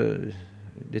om jeg hadde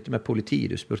dette med politi,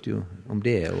 du spurte jo om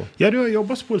det. Ja, du har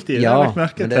jobbet hos politiet, det har jeg lagt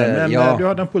merke til, men du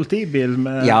hadde en politibil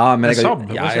med SAB.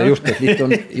 Ja, jeg har gjort et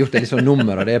litt sånn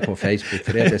nummer av det på Facebook,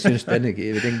 for jeg synes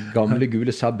den gamle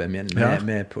gule SAB-en min,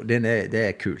 det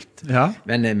kult. Ja.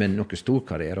 Men noen stor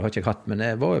karriere har ikke jeg hatt, men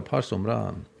jeg var et par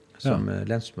somrer som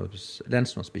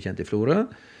lensmannsbekjent I Florø,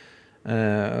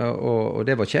 og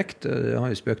det var kjekt. Jeg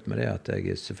har jo spøkt med det at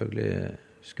jeg selvfølgelig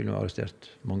skulle ha arrestert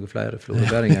mange flere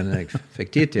florebæringer enn jeg fikk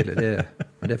tid til,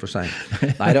 men det for sent.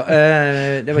 Neida,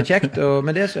 det var kjekt,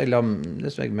 men det som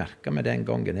jeg merket med den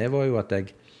gangen, det var jo at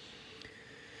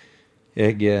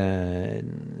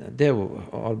det å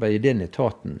arbeide I den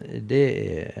etaten, det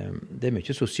er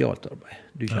mye sosialt arbeid.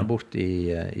 Du kommer bort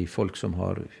I folk som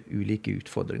har ulike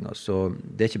utfordringer, så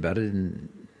det er ikke bare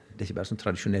sånn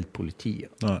tradisjonelt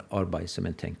politiarbeid som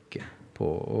en tenker på.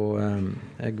 Og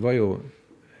jeg var jo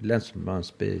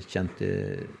lensmannsbekjent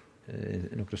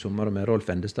noen sommer med Rolf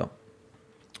Endestad.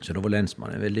 Så da var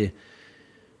lensmannen en veldig,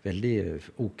 veldig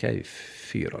ok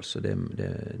fyr, altså. Det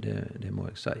må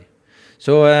jeg si.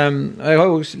 Så jeg har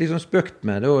jo liksom spøkt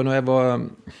med det, når jeg var...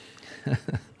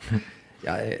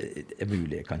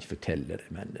 mulig, jeg kan ikke fortelle det,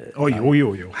 men... Jo,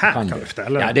 her kan du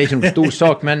fortelle det. Ja, det er ikke noen stor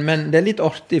sak, men det er litt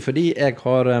artig, fordi jeg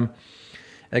har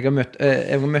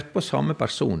møtt på samme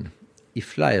person I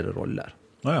flere roller.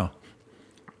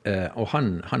 Og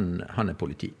han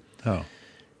politi. Ja.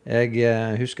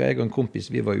 Jeg husker jeg og en kompis,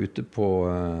 vi var ute på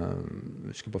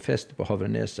fest på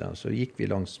Havreneset, og så gikk vi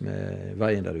langs med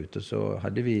veien der ute, så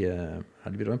hadde vi da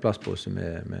en plastpose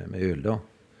med øl da.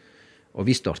 Og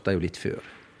vi startet jo litt før.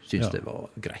 Syns det var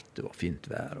greit, det var fint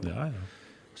vær.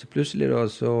 Så plutselig da,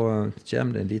 så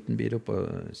kommer det en liten bil opp på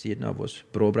siden av oss,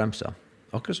 bråbremsa.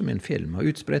 Akkurat som I en film, har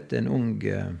utspredt en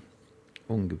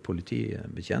ung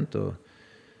politibetjent, og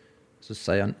så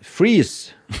sier han,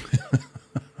 freeze!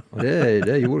 Og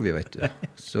det gjorde vi, vet du.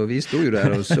 Så vi stod jo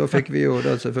der, og så fikk vi jo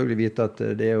da selvfølgelig vite at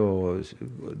det å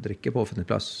drikke på offentlig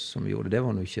plass som vi gjorde, det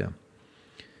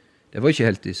var ikke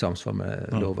helt I samsvar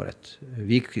med lov og rett.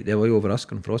 Det var jo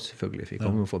overraskende for oss, selvfølgelig. Vi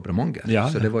kom jo for Bremanger,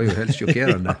 så det var jo helt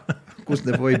sjokkerende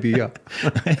hvordan det var i byen.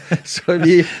 Så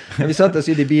vi satt oss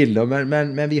inn i bilen, da,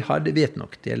 men vi hadde vet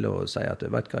nok til å si at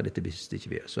vet hva, dette visste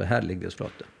ikke vi, så her ligger vi oss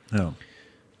flate. Ja.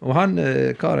 Og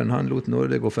karen, han lot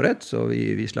Norge gå for rett, så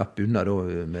vi slapp unna da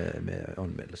med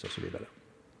anmeldelse og så videre.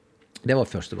 Det var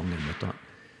første gangen jeg møtte han.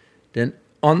 Den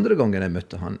andre gangen jeg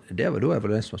møtte han, det var da jeg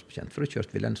var lensmannsbetjent, for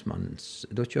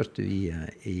da kjørte vi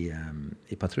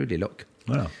i patruljelag.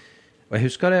 Ja. Og jeg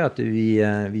husker det at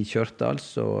vi kjørte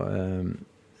altså,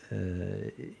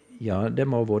 det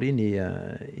må ha vært inn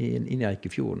i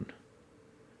Eikefjorden.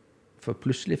 For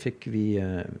plutselig fikk vi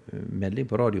melding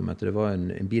på radio om at det var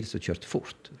en bil som kjørte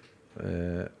fort.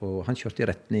 Og han kjørte i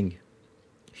retning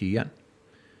Hyen.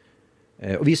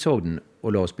 Og vi så den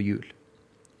og la oss på hjul.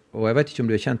 Og jeg vet ikke om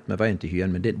du er kjent med veien til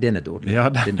Hyen, men den er dårlig. Ja,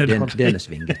 den er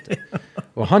svingete.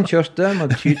 Og han kjørte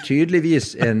med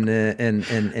tydeligvis en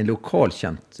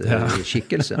lokalkjent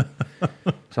skikkelse.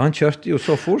 Så han kjørte jo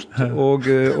så fort, og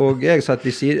jeg satt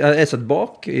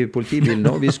bak i politibilen,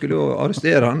 og vi skulle jo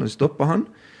arrestere han og stoppe han.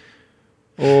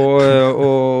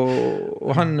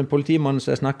 Og han politimannen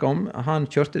som jeg snakket om, han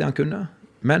kjørte det han kunne,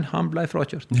 men han ble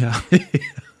frakjørt. Ja.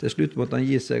 Til slutt måtte han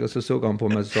gi seg, og så han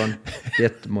på meg sånn,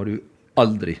 dette må du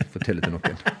aldri fortelle til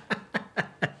noen.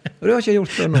 Og det har ikke jeg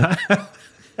gjort før nå.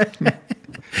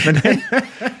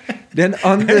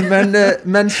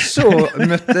 Men så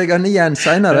møtte jeg han igjen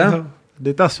senere.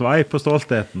 Dette svei på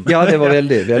stoltheten. Ja, det var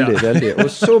veldig.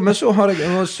 Men så får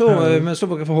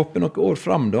jeg få hoppe noen år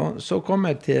fram da. Så kom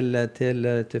jeg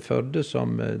til Førde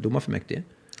som dommerformektig.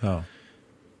 Ja.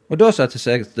 Og da satte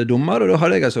jeg til dommer, og da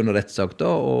hadde jeg en sånn rettssak da,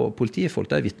 og politifolk,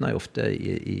 de vittner jo ofte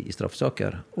i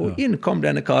straffesaker. Og inn kom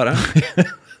denne karen.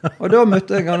 Og da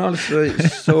møtte jeg han altså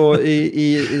så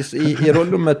i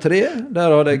rolle nummer 3.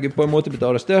 Der hadde jeg på en måte blitt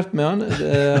arrestert med han,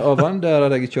 av han. Der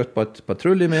hadde jeg kjørt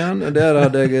patrulje med han.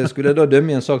 Der skulle jeg da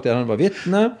dømme i en sak der han var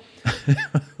vittne.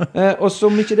 Og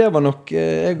som ikke det var nok,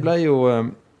 jeg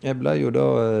ble jo da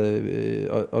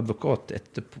advokat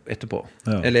etterpå.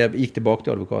 Ja. Eller jeg gikk tilbake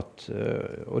til advokat.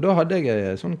 Og da hadde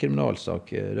jeg en sånn kriminalsak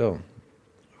da,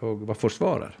 og var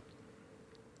forsvarer.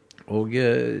 Og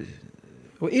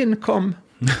inn kom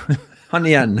han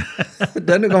igjen.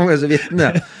 Denne gangen så vittne.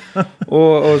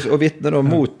 Og vittne da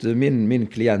mot min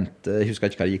klient. Jeg husker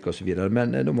ikke hva det gikk og så videre,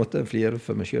 men da måtte jeg flire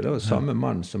for meg selv. Det var samme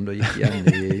mann som da gikk igjen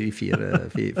i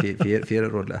fire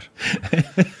roller.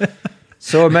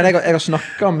 Så, men jeg har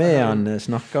snakket med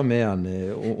han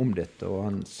om dette, og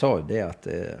han sa det at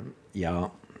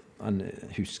han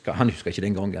husker ikke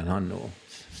den gangen han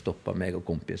stoppet meg og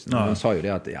kompisen. Han sa jo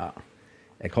det at jeg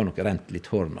har nok rent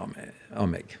litt horn av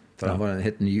meg. For han var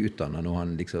helt nyutdannet når han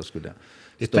liksom skulle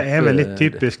stoppe. Dette er vel litt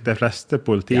typisk de fleste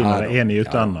politier når de er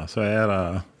nyutdannet, så er det...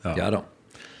 Ja da.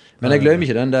 Men jeg glemmer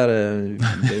ikke den der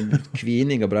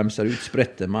kvining og bremser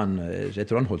utspredte mann. Jeg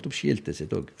tror han holdt opp skiltet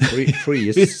sitt også.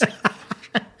 Freeze.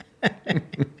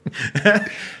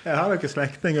 Jeg har ikke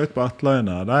slekting ut på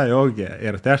Atløyna. De har jo også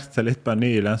irritert seg litt på en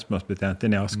ny lensmannsbetjent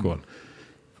inn i Askål.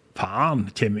 Faen,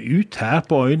 kommer ut her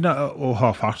på øynene og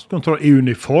har fartskontroll i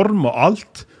uniform og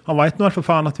alt. Han vet nå for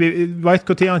faen at vi vet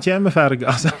hvor tid han kommer ferdig.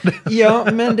 Altså. Ja,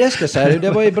 men det skal jeg si.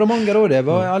 Det var i Bramanger også. Det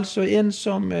var altså en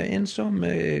som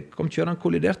kom kjørende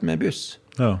kollidert med en buss.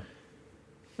 Ja.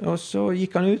 Og så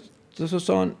gikk han ut, og så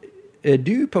sa han, er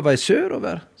du på vei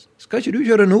sørover? Skal ikke du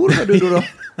kjøre nordover, du da?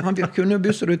 Han kunne jo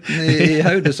bussruten i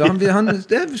Haude, så det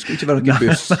skulle ikke være noen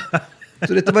buss.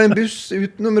 Så dette var en buss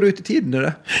utenom rutetiden,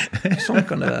 det. Sånn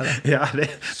kan det være. Ja,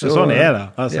 sånn er det.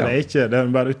 Altså, det er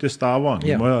bare ute i Stavang.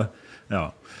 Ja.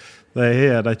 De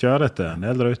kjører etter en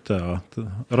del rute, og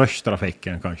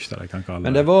rushtrafikken kanskje de kan kalle det.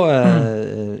 Men det var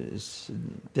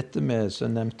dette med, som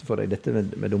jeg nevnte for deg, dette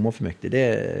med dommerformektig, det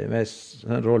med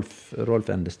Rolf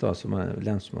Endestad, som er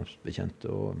lensmannsbetjent,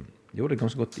 og gjorde et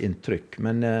ganske godt inntrykk.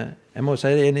 Men jeg må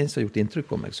si det en som har gjort inntrykk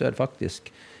på meg, så er det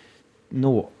faktisk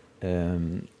nå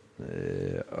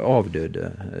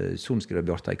avdøde sorenskriver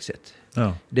Bjarte Eikseth.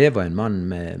 Ja. Det var en mann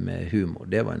med humor.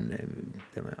 Det var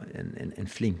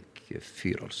en flink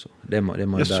fyr, altså. Det må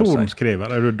jeg si. Sorenskriver,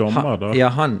 er du dommer da?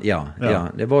 Ja.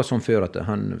 Det var sånn før at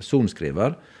han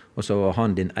sorenskriver, og så var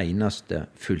han den eneste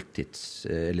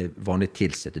eller vanlig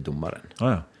tilsette dommeren.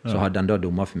 Ja. Så hadde han da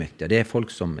dommerformektig. Det er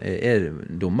folk som er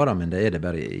dommere, men det er det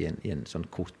bare i en sånn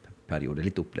kort periode,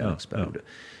 litt opplevingsperiode. Ja.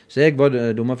 Så jeg var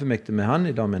dommerformektig med han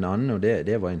i dag med en annen, og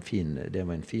det var en fin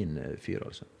fyr,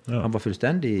 altså. Ja. Han var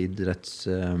fullstendig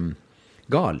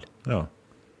idrettsgal. Ja.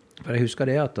 For jeg husker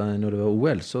det at når det var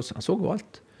OL, så han så jo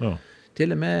alt. Ja.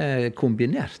 Til og med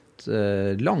kombinert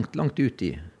langt ut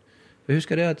i. Jeg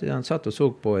husker det at han satt og så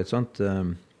på et sånt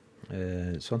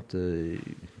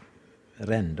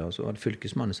renn da, så var det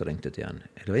fylkesmannen som ringte til han.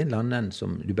 Det var en eller annen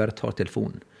som du bare tar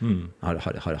telefonen.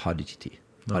 Hadde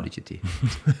ikke tid.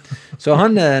 Så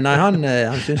han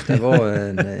syntes det var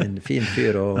en fin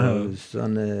fyr, og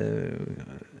sånn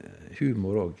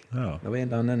humor også. Det var en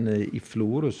eller annen i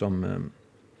Florø som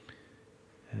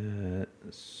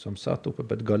satt oppe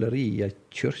på et galleri i en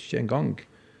kirke en gang,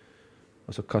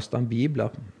 og så kastet han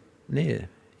bibler ned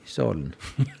i salen.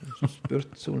 Så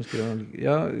spurte sorenskriveren,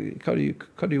 ja, hva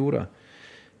du gjorde?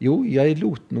 Jo, jeg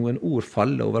lot noen ord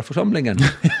falle over forsamlingen.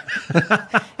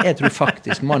 Jeg tror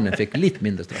faktisk mannen fikk litt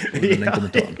mindre straff på den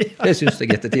kommentaren. Det synes jeg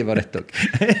ettertid var rett også.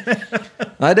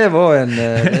 Nei, det var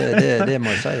det må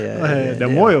jeg si. Det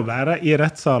må jo være i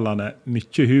rettssalene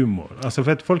mye humor. Altså,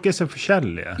 for at folk så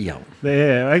forskjellige. Ja.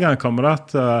 Jeg har en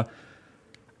kamerat,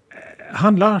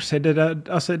 han lar seg,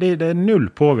 det null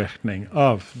påvirkning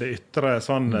av det ytre,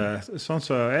 sånn som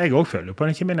jeg også føler på.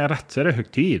 Ikke min rett, så det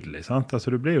høytidelig, sant? Altså,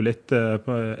 du blir jo litt,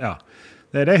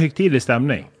 det er høytidelig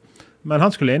stemning. Men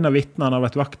han skulle inn og vittne, han har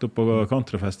vært vakt oppe på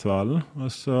Countryfestivalen, og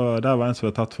så der var en som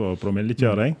var tatt for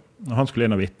promillekjøring, og han skulle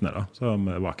inn og vittne da,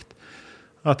 som vakt.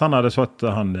 At han hadde satt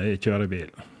han i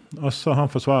kjørebilen. Og så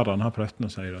han forsvarer han prøvde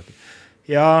å si at,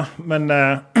 ja, men...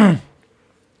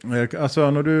 altså,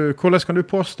 hvordan kan du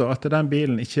påstå at den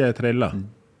bilen ikke trillet?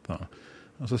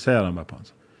 Og så ser han meg på han.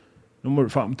 Nå må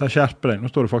du faen ta skjerpe deg. Nå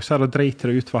står du faktisk her og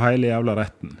driter deg ut for hele jævla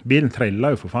retten. Bilen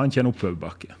trillet jo for faen ikke en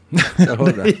oppoverbakke. Jeg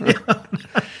holder det.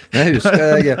 Jeg husker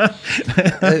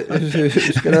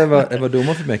jeg var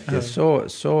dommerfullmektig, så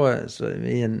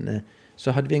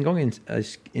hadde vi en gang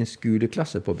en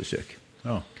skoleklasse på besøk.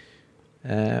 Ja.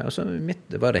 Og så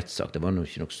det var rettssak, det var nok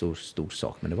ikke noe stor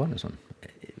sak, men det var noe sånn,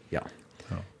 ja.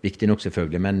 Viktig nok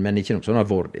selvfølgelig, men ikke noe sånn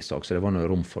alvorlig sak, så det var noe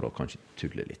rom for å kanskje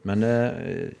tulle litt. Men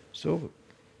så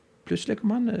plutselig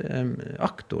kom han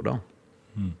aktor da.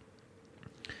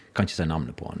 Kan ikke si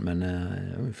navnet på han, men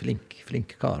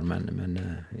flink kar, men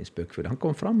i spøkfull. Han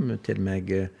kom fram til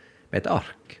meg med et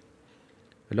ark.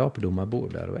 Jeg la på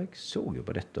dommerbordet der, og jeg så jo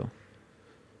på dette.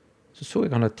 Så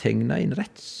jeg han hadde tegnet inn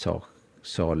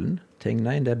rettssalen,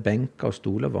 tegnet inn der benker og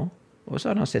stoler var, og så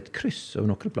hadde han sett kryss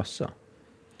over noen plasser.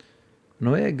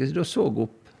 Når jeg da så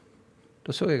opp, da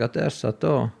så jeg at der satt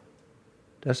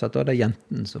da de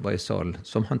jentene som var i salen,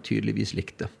 som han tydeligvis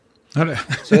likte.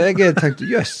 Så jeg tenkte,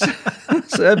 jøss.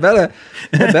 Så jeg bare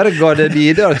ga det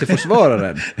videre til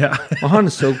forsvareren. Og han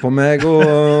så på meg,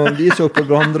 og de så på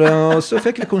hverandre, og så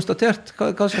fikk vi konstatert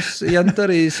hva slags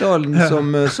jenter i salen som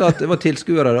sa at det var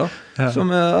tilskuere da, som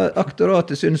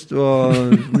aktoratet syntes det var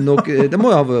noe, det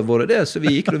må jo ha vært det, så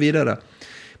vi gikk da videre.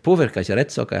 Påvirker ikke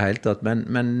rettssaker i hele tatt,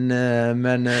 men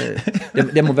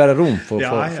det må være rom for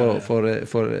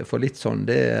litt sånn.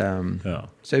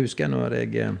 Så jeg husker når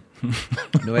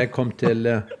jeg kom til,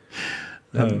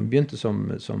 jeg begynte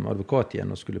som advokat igjen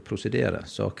og skulle prosedere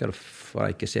saker for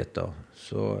Eikeseter,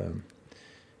 så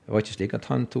det var ikke slik at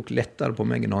han tok lettere på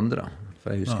meg enn andre.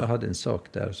 For jeg husker jeg hadde en sak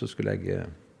der, så skulle jeg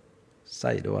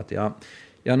si da at ja,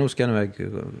 nå skal jeg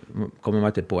komme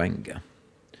meg til poenget.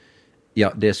 Ja,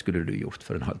 det skulle du gjort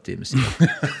for en halvtime siden.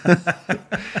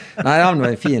 Nei, han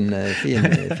var en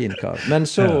fin kar. Men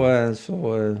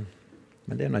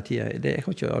men det noe tid, jeg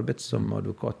har ikke arbeidet som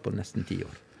advokat på nesten 10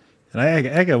 år. Nei,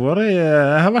 jeg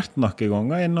har vært noen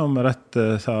ganger innom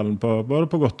rettssalen, både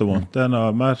på godt og vondt. Det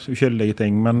noe mer uskyldige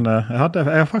ting, men jeg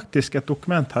har faktisk et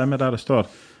dokument hjemme der det står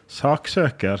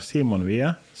saksøker Simon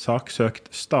Wie, saksøkt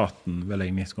staten ved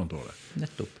ligningskontoret.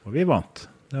 Nettopp. Og vi vant.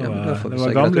 Det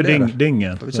var gamle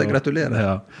dyngen. Får vi si gratulerer.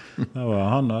 Ja.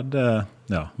 Han hadde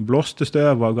blåste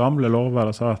støv av gamle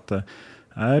lover og sa at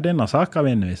denne saken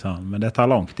vinner vi, sa han, men det tar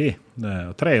lang tid.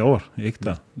 3 år gikk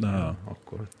det.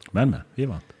 Men vi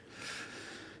vant.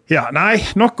 Ja, nei,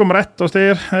 nok om rett og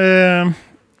styr.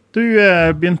 Du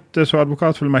begynte som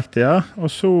advokatfullmektig,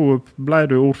 og så ble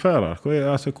du ordfører.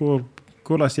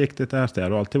 Hvordan gikk dette her til?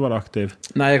 Har du alltid vært aktiv?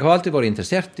 Nei, jeg har alltid vært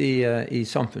interessert i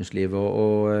samfunnslivet,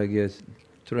 og jeg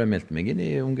tror jeg meldte meg inn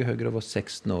i Unge Høyre og var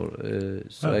 16 år,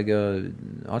 så jeg har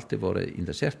alltid vært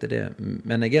interessert i det.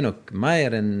 Men jeg nok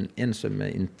mer en som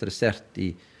interessert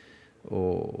i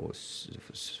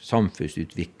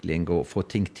samfunnsutvikling og få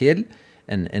ting til,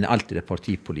 enn alltid det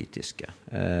partipolitiske.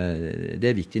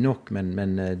 Det viktig nok,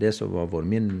 men det som var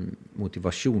min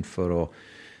motivasjon for å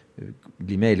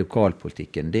bli med i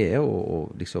lokalpolitikken, det å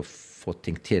liksom få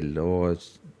ting til, og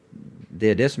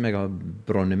det det som jeg har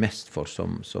brunnet mest for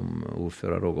som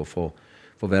ordfører, å få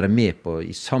være med på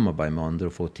i samarbeid med andre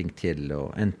og få ting til,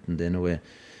 og enten det noe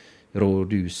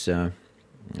rådhuset,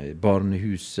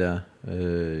 barnehuset,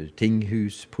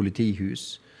 tinghus,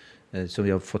 politihus, som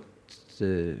vi har fått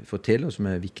til, og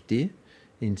som viktig.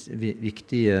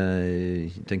 viktige,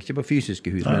 jeg tenker ikke på fysiske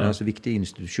hus, men altså viktige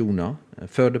institusjoner.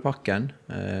 Førdepakken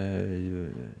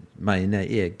mener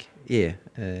jeg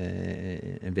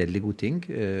en veldig god ting,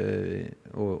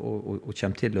 og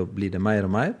kommer til å bli det mer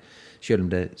og mer, selv om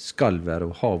det skal være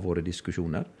og ha våre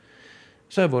diskusjoner.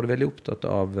 Så har jeg vært veldig opptatt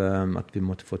av at vi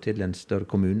måtte få til en større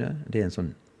kommune. Det en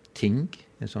sånn ting,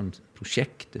 en sånn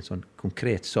prosjekt, en sånn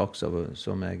konkret sak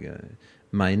som jeg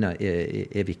mener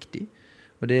er viktig.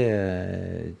 Og det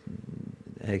er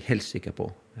jeg helt sikker på.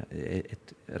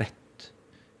 Et rett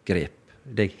grep.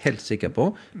 Det er jeg helt sikker på.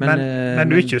 Men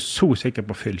du er ikke så sikker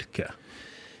på fylket?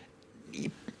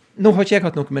 Nå har ikke jeg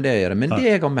hatt noe med det å gjøre, men det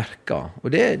jeg har merket, og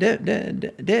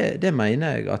det mener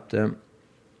jeg at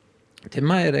til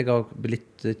mer jeg har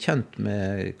blitt kjent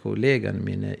med kollegene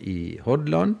mine i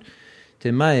Hordaland,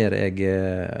 til mer jeg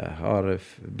har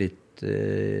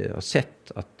sett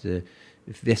at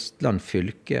Vestland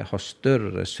fylke har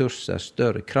større ressurser,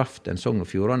 større kraft enn Sogn og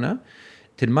Fjordane,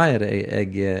 til mer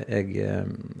jeg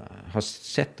har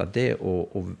sett at det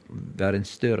å være en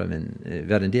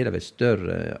del av en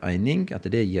større egning, at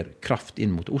det gir kraft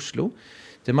inn mot Oslo,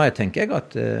 til meg tenker jeg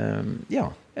at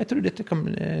jeg tror dette kan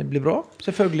bli bra,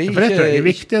 selvfølgelig. For det er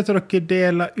viktig at dere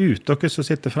deler ut, dere som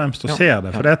sitter fremst og ser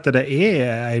det, for det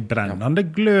er en brennende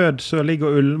glød som ligger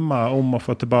og ulmer om å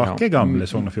få tilbake gamle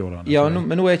Sogn og Fjordane. Ja,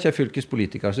 men nå er jeg ikke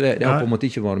fylkespolitiker, så det har på en måte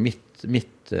ikke vært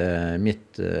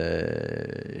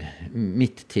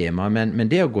mitt tema, men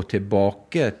det å gå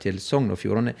tilbake til Sogn og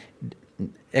Fjordane,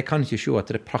 jeg kan ikke se at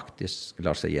det praktisk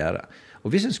lar seg gjøre. Og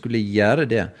hvis en skulle gjøre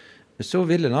det, så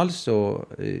vil en altså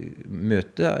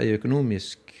møte en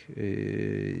økonomisk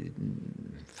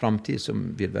framtid som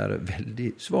vil være veldig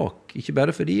svak. Ikke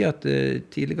bare fordi at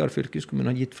tidligere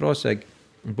fylkeskommuner har gitt fra seg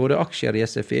både aksjer i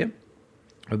SFE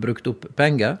og brukt opp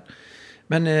penger,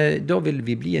 men da vil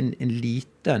vi bli en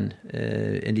liten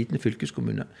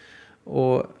fylkeskommune.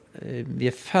 Og vi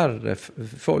er færre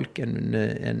folk enn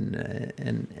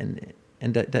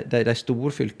de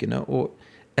store fylkene, og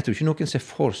jeg tror ikke noen ser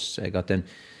for seg at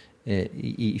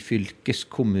i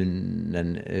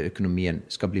fylkeskommunen økonomien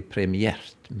skal bli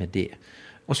premiert med det.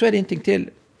 Og så er det en ting til,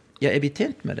 er vi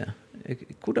tjent med det?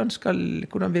 Hvordan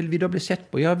vil vi da bli sett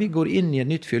på? Ja, vi går inn i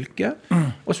et nytt fylke,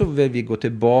 og så vil vi gå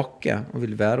tilbake og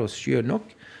vil være oss selv nok.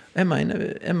 Jeg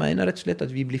mener rett og slett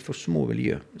at vi blir for små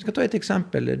miljø. Jeg skal ta et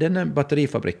eksempel. Denne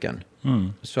batterifabrikken,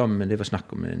 som det var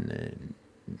snakk om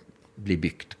blir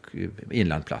bygd i en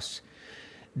eller annen plass.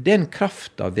 Den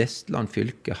kraften Vestland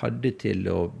fylke hadde til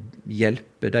å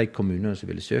hjelpe de kommunene som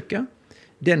ville søke,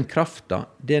 den kraften,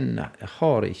 den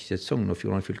har ikke Sogn og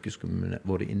Fjordane fylkeskommune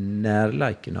vært i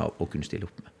nærleiken av å kunne stille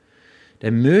opp med. Det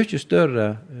er mye større,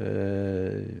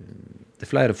 det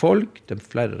er flere folk, det er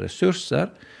flere ressurser,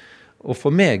 og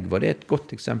for meg var det et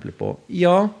godt eksempel på,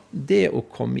 det å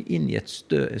komme inn i en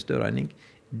større egning,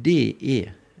 det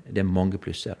er mange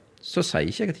plusser. Så sier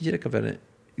ikke jeg at ikke det kan være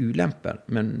ulemper,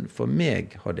 men for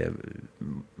meg har det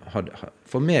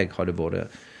vært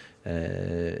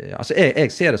altså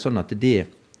jeg ser det sånn at det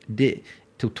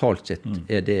totalt sett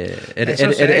er det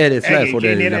flere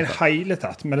fordeler. Jeg er ikke i det hele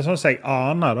tatt, men det er sånn som jeg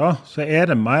aner da, så er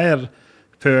det mer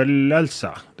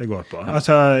følelser det går på.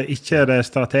 Altså ikke det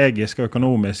strategiske og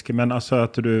økonomiske, men altså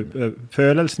at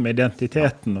følelsen med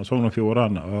identiteten og Sogn og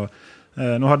Fjordane, og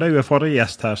nå hadde jeg jo en forrige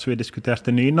gjest her som vi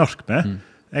diskuterte nynorsk med.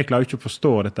 Jeg klarer ikke å forstå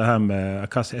dette her med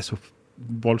hva som er så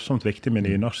voldsomt viktig med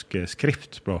nynorsk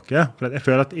skriftspråket. For jeg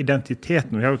føler at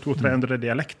identiteten, vi har jo 200-300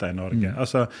 dialekter i Norge,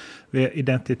 altså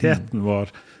identiteten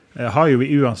vår har jo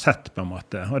vi uansett på en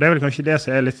måte. Og det er vel kanskje det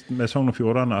som er litt med Sogn og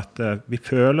Fjordane, at vi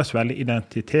føles veldig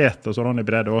identitet, og så Ronny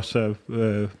Brede også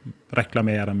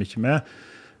reklamerer mye med.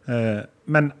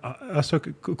 Men altså,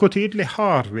 hvor tydelig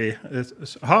har vi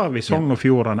Sogn og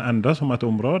Fjordane enda som et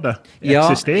område?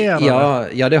 Eksisterer det?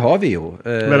 Ja, det har vi jo.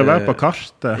 Vil det være på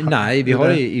kartet? Nei, vi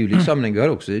har i ulike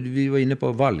sammenhenger også. Vi var inne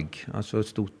på valg, altså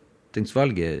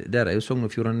stortingsvalget. Der er jo Sogn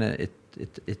og Fjordane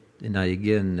en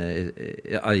egen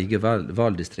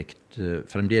valgdistrikt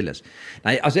fremdeles.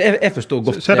 Nei, altså jeg forstår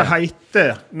godt. Så det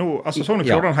heter nå, altså Sogn og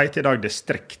Fjordane heter i dag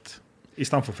distrikt i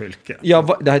stedet for fylke. Ja,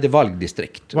 det heter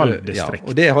valgdistrikt. Valgdistrikt.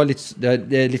 Og det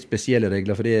er litt spesielle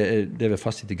regler, for det er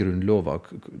fastsatt i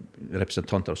grunnloven,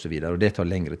 representanter og så videre, og det tar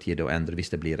lengre tid å endre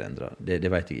hvis det blir endret.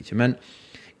 Det vet jeg ikke. Men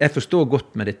jeg forstår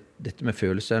godt med dette med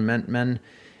følelser, men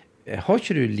har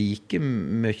ikke du like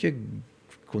mye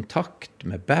kontakt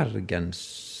med Bergen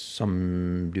som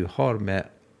du har med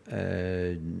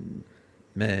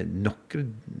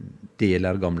noen deler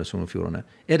av gamle Sogn og Fjordane?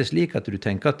 Er det slik at du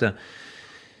tenker at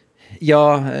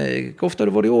hvor ofte har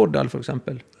du vært i Årdal, for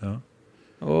eksempel? Ja.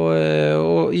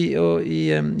 Og i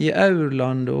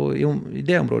Aurland og i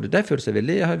det området, der føler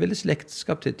jeg har veldig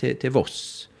slektskap til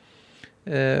Voss.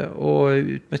 Og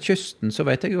ut med kysten så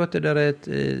vet jeg jo at det er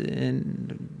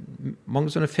mange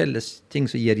sånne felles ting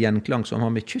som gir gjenklang som har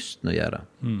med kysten å gjøre.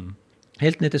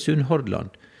 Helt ned til Sunnhordland.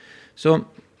 Så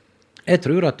jeg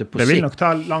tror at det vil nok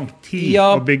ta lang tid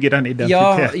å bygge den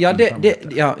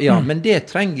identiteten. Men det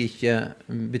trenger ikke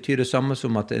bety det samme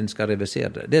som at en skal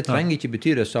reversere det. Det trenger ikke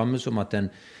bety det samme som at en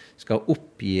skal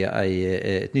oppgi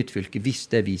et nytt fylke hvis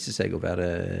det viser seg å være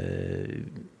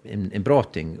en bra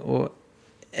ting. Og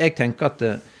jeg tenker at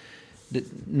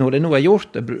når det nå er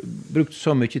gjort, brukt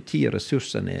så mye tid og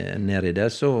ressurser ned i det,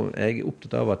 så er jeg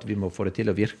opptatt av at vi må få det til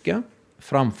å virke,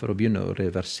 framfor å begynne å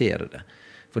reversere det.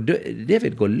 For det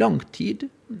vil gå lang tid.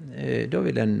 Da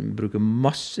vil en bruke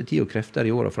masse tid og krefter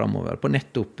i året fremover på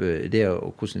nettopp det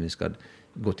og hvordan vi skal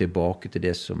gå tilbake til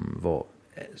det som var.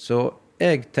 Så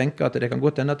jeg tenker at det kan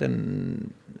godt hende at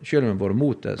selv om en var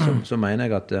mot det, så mener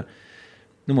jeg at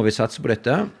nå må vi satse på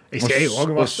dette. Og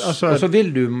så vil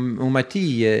du om en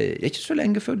tid, ikke så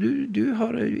lenge før du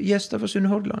har gjester fra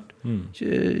Sunnhordland.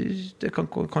 Det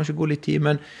kan kanskje gå litt tid,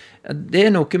 men det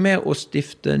er noe med å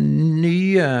stifte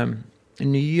nye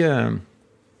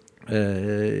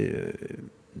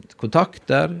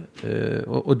kontakter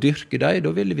og dyrke dem.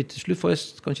 Da ville vi til slutt få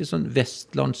kanskje sånn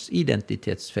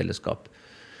vestlandsidentitetsfellesskap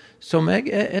som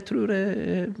jeg tror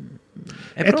er bra.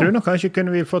 Jeg tror nok kanskje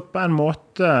kunne vi fått på en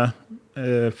måte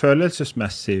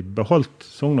følelsesmessig beholdt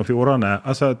Sogn og Fjordane.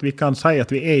 Altså at vi kan si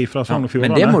at vi fra Sogn og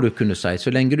Fjordane. Men det må du kunne si, så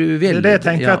lenge du vil. Det jeg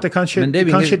tenker at kanskje det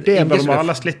bør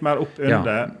males litt mer opp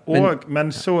under.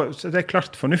 Men så det er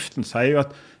klart fornuften sier jo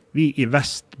at vi i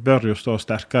vest bør jo stå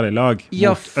sterkere i lag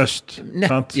mot øst.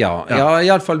 Sant? I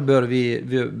alle fall bør vi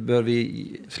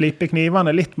slipe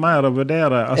knivene litt mer og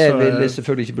vurdere. Altså, jeg vil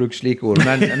selvfølgelig ikke bruke slike ord,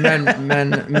 men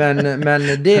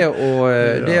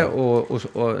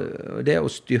det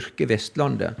å styrke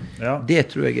Vestlandet,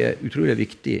 det tror jeg er utrolig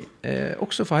viktig,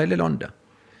 også for hele landet.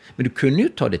 Men du kunne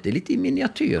jo ta dette litt i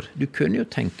miniatyr. Du kunne jo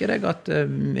tenke deg at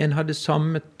en hadde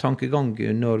samme tankegang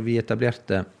når vi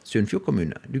etablerte Sunnfjord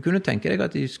kommune. Du kunne tenke deg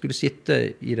at de skulle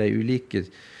sitte i de ulike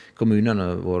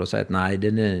kommunene våre og si at nei,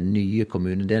 denne nye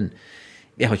kommunen,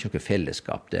 vi har ikke noe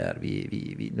fellesskap der.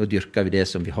 Nå dyrker vi det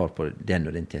som vi har på den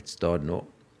og den tettstaden, og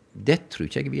det tror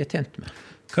ikke jeg vi er tjent med.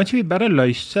 Kan ikke vi bare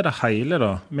løse det hele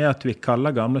da, med at vi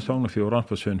kaller gamle Sogn og Fjordane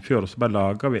på Sunnfjord, og så bare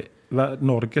lager vi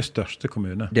Norges største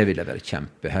kommune? Det vil jeg være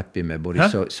kjempehappy med, både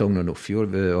Sogn og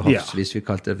Nordfjord og Havs, hvis vi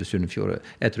kalte det for Sunnfjord.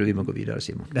 Jeg tror vi må gå videre,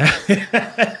 Simon.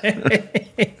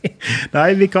 Nei,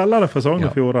 vi kaller det for Sogn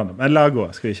og Fjordane, men la gå,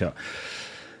 skal vi ikke ha.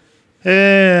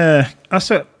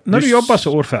 Altså, når du jobber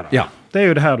som ordfører, det er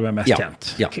jo det her du er mest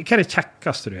kjent. Hva er det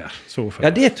kjekkeste du gjør som ordfører?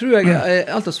 Ja, det tror jeg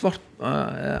alt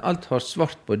har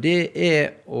svart på. Det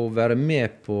er å være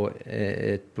med på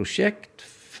et prosjekt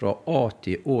fra A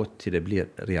til Å til det blir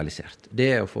realisert.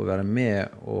 Det er å få være med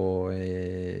og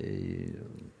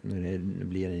når det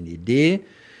blir en idé,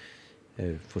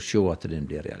 få se at den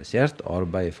blir realisert,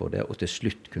 arbeide for det, og til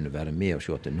slutt kunne være med og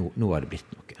se at nå har det blitt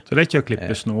noe. Så det er ikke å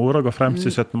klippe snor og gå frem til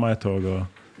 17. mai-tog?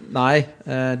 Nei,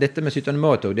 dette med 17.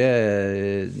 mai-tog, det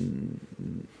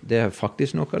er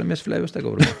faktisk noe av det mest flaueste jeg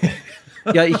går over.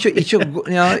 Ja, ikke å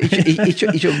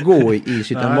gå i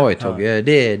 17. mai-tog,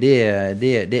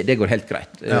 det går helt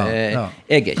greit.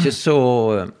 Jeg er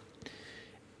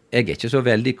ikke så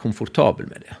veldig komfortabel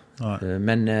med det.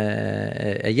 Men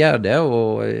jeg gjør det,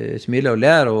 og smiler og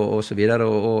ler, og så videre,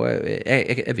 og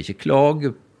jeg vil ikke klage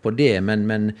på det,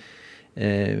 men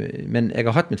jeg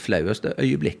har hatt mitt flaueste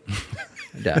øyeblikk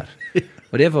der.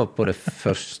 Og det var på det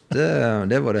første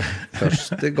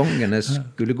gangen jeg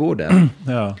skulle gå der.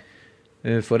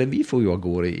 For vi får jo av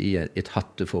gårde i et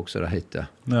hattefolk, som det heter.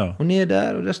 Og ned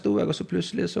der, og der stod jeg, og så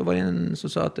plutselig så var det en som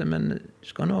sa at men du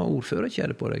skal ha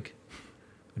ordførerkjede på deg.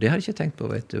 Og det hadde jeg ikke tenkt på,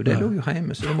 vet du. Og det lå jo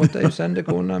hjemme, så da måtte jeg jo sende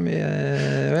kona mi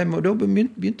hjem. Og da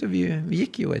begynte vi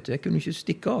gikk jo, vet du. Jeg kunne ikke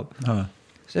stikke av.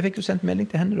 Så jeg fikk jo sendt melding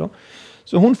til henne da.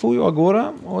 Så hun får jo av gårde,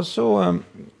 og så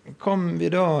kom vi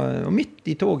da, og midt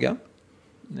i toget,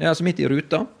 altså midt i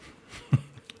ruta,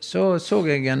 så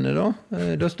jeg henne da.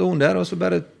 Da stod hun der, og så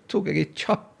bare tok jeg et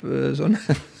kjapp sånn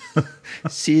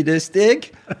sidesteg,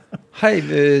 heiv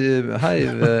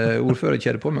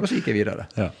ordførerkjede på meg, og så gikk jeg videre.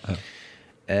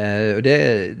 Og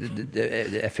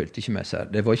jeg følte ikke meg sær.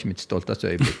 Det var ikke mitt stolteste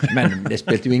øyeblikk. Men det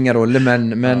spilte jo ingen rolle,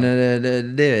 men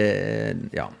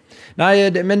ja.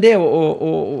 Nei, men det å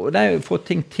få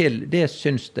ting til, det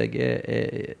synes jeg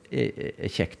er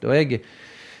kjekt. Og jeg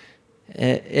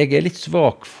er litt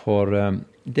svak for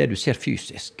det du ser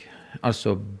fysisk.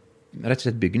 Altså rett og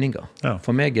slett bygninger. Ja.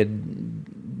 For meg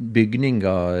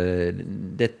bygninger,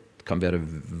 det kan være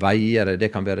veier,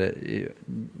 det kan være,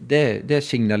 det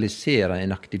signaliserer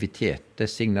en aktivitet, det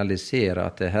signaliserer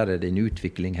at her det en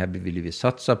utvikling, her vil vi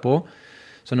satse på.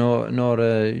 Så når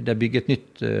de bygger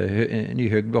et ny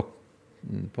høgblokk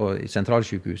i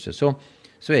sentralsykehuset,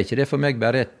 så ikke det for meg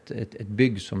bare et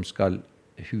bygg som skal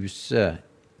huse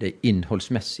det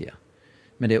innholdsmessige,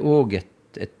 men det også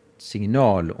et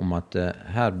signal om at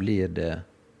her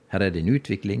er det en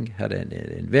utvikling, her er det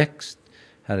en vekst,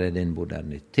 her er det en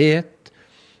modernitet,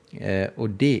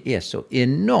 og det så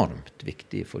enormt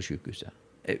viktig for sykehuset.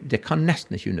 Det kan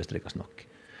nesten ikke understrekes nok.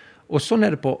 Og sånn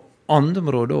det på andre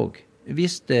områder også.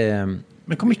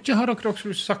 Men hvor mye har dere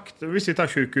også sagt, hvis vi tar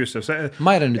sykehuset?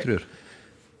 Mer enn du tror.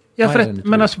 Ja, for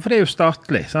det jo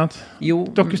statlig, sant? Jo.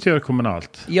 Dere styrer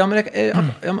kommunalt. Ja, men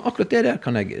akkurat det der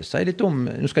kan jeg si litt om.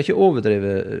 Nå skal jeg ikke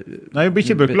overdrive. Nei, jeg vil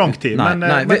ikke bruke lang tid, men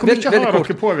hvor mye har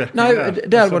dere påvirkning? Nei,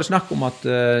 der var det snakk om at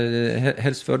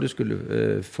Helse Førde skulle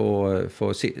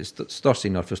få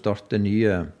startsignal for å starte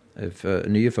nye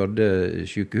Førde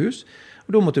sykehus,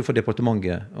 og da måtte du få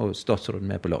departementet og statsråden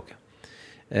med på laget.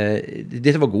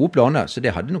 Dette var gode planer, så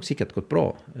det hadde nok sikkert gått bra,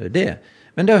 det.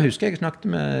 Men da husker jeg snakket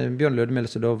med Bjørn Lødemel,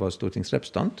 som da var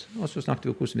stortingsrepresentant, og så snakket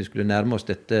vi om hvordan vi skulle nærme oss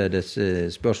disse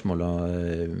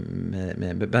spørsmålene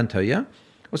med Bent Høie.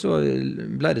 Og så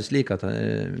ble det slik at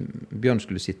Bjørn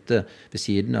skulle sitte ved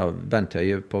siden av Bent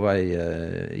Høie på vei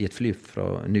i et fly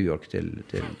fra New York til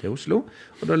Oslo.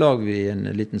 Og da laget vi en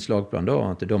liten slagplan da,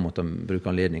 at da måtte han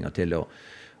bruke anledninger til å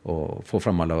få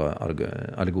fram alle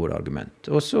gode argument.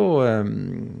 Og så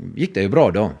gikk det jo bra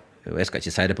da. Jeg skal ikke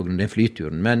si det på grunn av den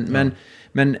flyturen,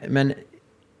 men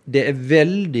det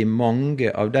veldig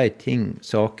mange av de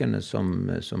sakene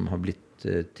som har blitt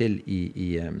til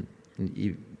i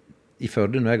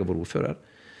Førde når jeg har vært ordfører,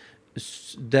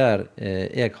 der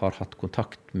jeg har hatt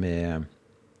kontakt med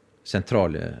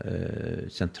sentrale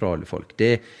folk.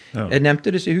 Jeg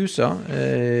nevnte disse husa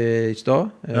i stad.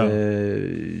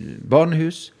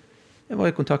 Barnehus. Jeg var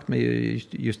i kontakt med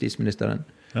justisministeren.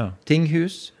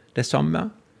 Tinghus, det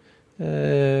samme.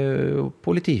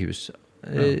 Politihus.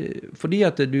 Fordi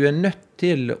at du nødt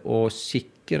til å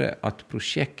sikre at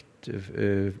prosjekt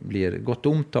blir godt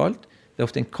omtalt. Det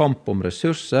ofte en kamp om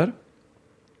ressurser.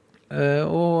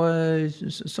 Og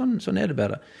sånn det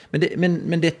bare.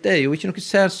 Men dette jo ikke noe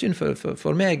særsyn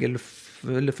for meg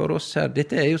eller for oss her.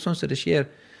 Dette jo sånn som det skjer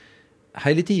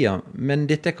hele tiden, men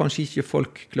dette kanskje ikke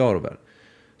folk klar over.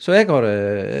 Så jeg har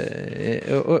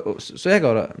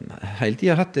hele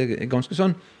tiden hatt det ganske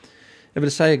sånn, jeg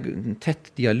vil si,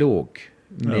 tett dialog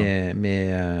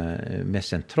med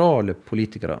sentrale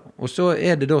politikere. Og så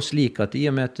det da slik at i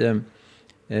og med at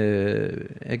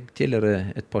jeg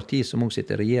tilhører et parti som også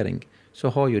sitter i regjering, så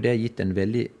har jo det gitt en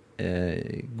veldig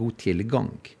god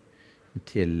tilgang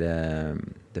til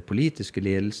det politiske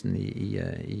ledelsen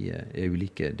i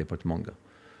ulike departementer.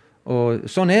 Og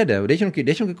sånn det, og det ikke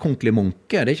noe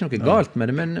konklimonkje, det ikke noe galt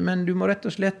med det, men du må rett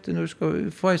og slett, når du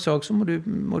skal få en sak, så må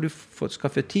du få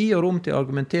skaffe tid og rom til å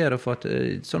argumentere for at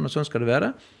sånn og sånn skal det være.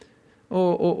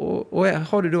 Og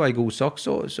har du da en god sak,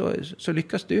 så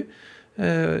lykkes du.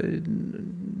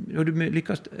 Og du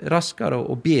lykkes raskere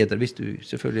og bedre hvis du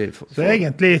selvfølgelig får. Så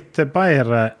egentlig til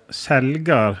bedre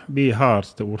selger vi har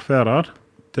til ordfører,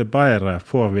 til bedre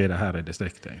får vi det her i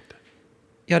distriktet egentlig.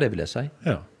 Ja, det vil jeg si.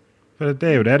 Ja, for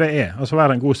det jo det altså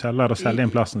være en god selger og selge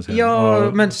inn plassen sin. Ja,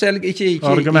 men ikke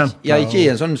i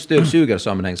en sånn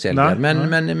støvsugersammenheng selger,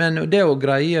 men det å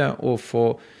greie å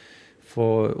få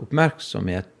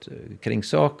oppmerksomhet kring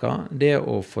saker, det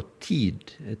å få tid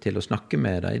til å snakke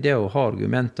med deg, det å ha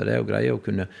argumenter, det å greie å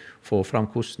kunne få fram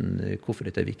hvorfor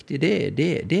dette viktig,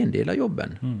 det en del av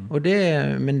jobben.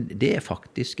 Men det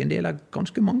faktisk en del av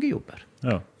ganske mange jobber.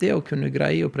 Ja. Det å kunne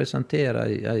greie å presentere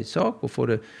en sak og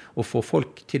få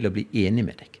folk til å bli enige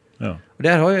med deg. Ja. Og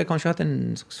der har jeg kanskje hatt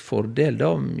en slags fordel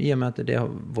da, i og med at det har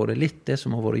vært litt det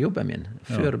som har vært jobben min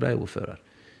før jeg ble ordfører.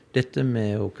 Dette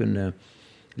med å kunne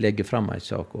legge fram en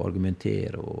sak og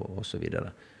argumentere og så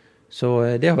videre.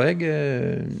 Så det har jeg,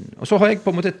 og så har jeg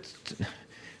på en måte,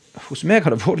 hos meg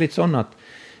har det vært litt sånn at,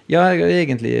 jeg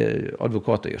egentlig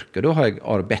advokatyrke, da har jeg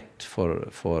arbeidet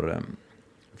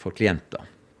for klienter,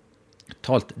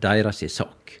 talt deres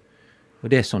sak, og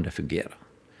det sånn det fungerer.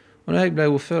 Og når jeg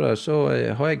ble ordfører, så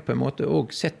har jeg på en måte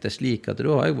også sett det slik at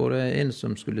da har jeg vært en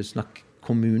som skulle snakke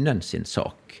kommunen sin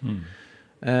sak.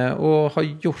 Og har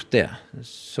gjort det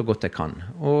så godt jeg kan.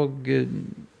 Og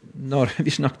når vi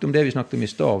snakket om det vi snakket om i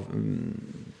stav,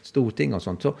 Storting og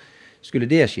sånt, så skulle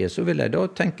det skje, så vil jeg da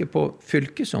tenke på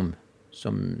fylket som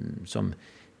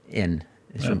en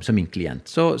som min klient.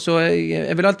 Så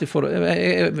jeg vil alltid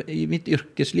i mitt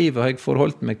yrkesliv har jeg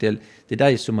forholdt meg til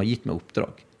de som har gitt meg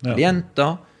oppdrag.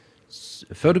 Klienter,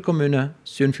 Førde kommune,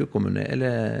 Sunnfjord kommune,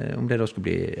 eller om det da skal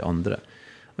bli andre.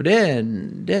 Og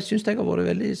det synes jeg har vært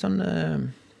veldig sånn,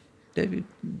 det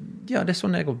er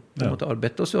sånn jeg har på en måte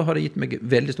arbeidet, og så har det gitt meg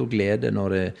veldig stor glede når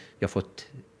jeg har fått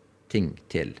ting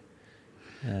til.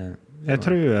 Jeg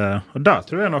tror, og da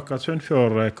tror jeg nok at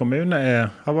Sunnfjord kommune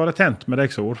har vært tent med deg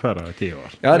som ordfører i 10 år.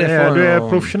 Ja, du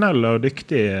profesjonell og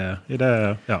dyktig i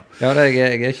det, ja. Ja,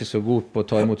 jeg ikke så god på å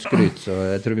ta imot skryt, så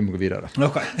jeg tror vi må gå videre.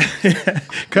 Ok.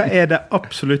 Hva det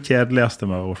absolutt kjedeligste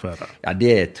med ordfører? Ja,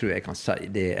 det tror jeg kan si.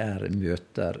 Det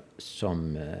møter som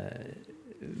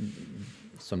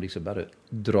liksom bare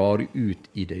drar ut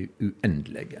i det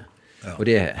uendelige. Ja. Og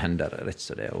det hender rett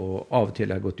som det. Og av og til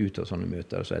har jeg gått ut av sånne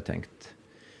møter, så har jeg tenkt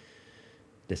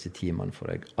disse timene får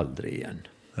jeg aldri igjen.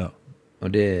 Ja. Og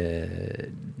det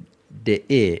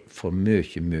for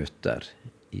mye møter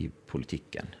i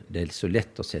politikken. Det så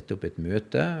lett å sette opp et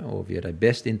møte, og vi har de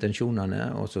beste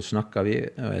intensjonene, og så snakker vi,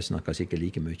 og jeg snakker sikkert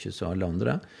like mye som alle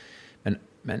andre,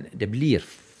 men det blir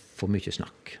for mye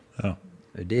snakk. Ja.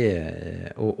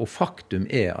 Og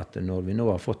faktum at når vi nå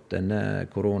har fått denne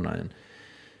koronaen,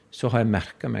 så har jeg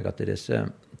merket meg at disse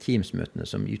Teams-møtene,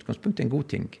 som i utgangspunktet en god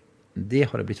ting,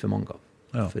 det har det blitt for mange av.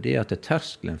 Ja. Fordi at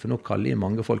terskelen, for nå kaller inn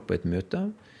mange folk på et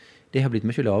møte, det har blitt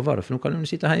mye lavere, for nå kan de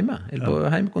sitte hjemme, eller på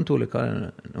hjemmekontoret, hva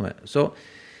det nå Så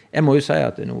jeg må jo si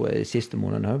at nå i siste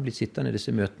måneden har jeg blitt sittende i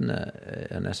disse møtene,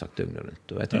 jeg har sagt døgnet rundt,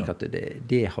 og jeg tenker at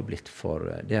det har blitt for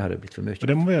mye.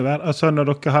 Og det må jo være, altså når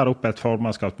dere har oppe et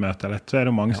formannskapsmøte, så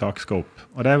det mange saker skal opp,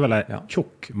 og det vel en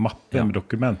tjukk mappe med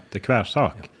dokumenter hver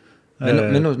sak. Ja.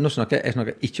 Men nå snakker jeg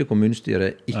ikke om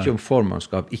kommunestyre, ikke om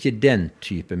formannskap, ikke den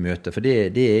type møte, for det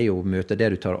jo møter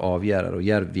der du tar avgjørelser og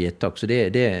gjør vedtak, så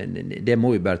det må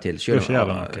jo bare til,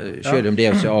 selv om det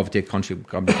av og til kanskje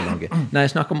kan bli for lange. Nei,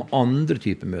 jeg snakker om andre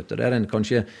type møter, der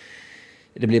kanskje,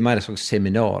 det blir mer slags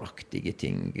seminaraktige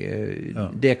ting.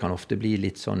 Det kan ofte bli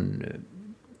litt sånn,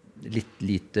 litt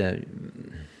lite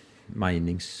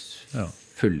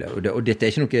meningsfulle. Og dette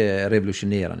ikke noe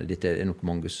revolusjonerende, dette noe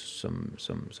mange som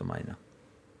mener.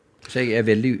 Så jeg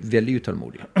veldig, veldig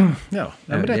utålmodig. Ja,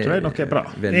 men det tror jeg nok bra.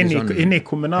 Inne i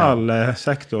kommunal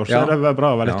sektor så det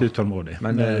bra å være litt utålmodig.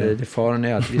 Men det faren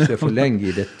at hvis vi for lenge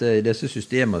i disse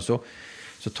systemer,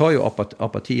 så tar jo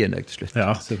apatien deg til slutt.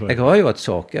 Ja, jeg har jo hatt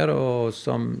saker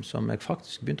som jeg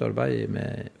faktisk begynte å arbeide med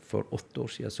for 8 år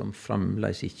siden, som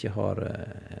fremdeles ikke har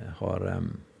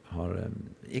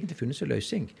egentlig funnet seg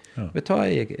løsning. Vi tar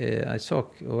en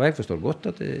sak, og jeg forstår godt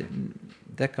at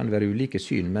det kan være ulike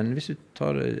syn, men hvis du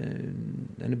tar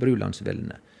denne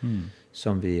Brulandsvellene,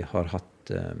 som vi har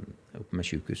hatt oppe med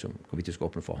sykehus, om hvorvidt vi skal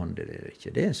åpne for handel eller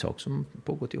ikke, det en sak som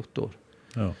pågått i 8 år.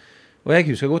 Ja. Og jeg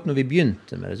husker godt når vi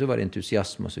begynte med det, så var det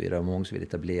entusiasme og så videre, og mange som ville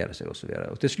etablere seg og så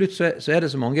videre. Og til slutt så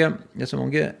det så mange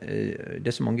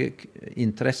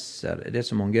interesser, det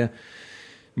så mange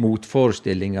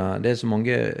motforestillinger, det så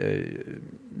mange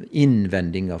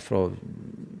innvendinger fra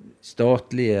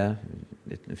statlige,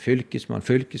 fylkesmann,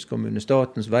 fylkeskommune,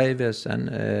 statens vegvesen,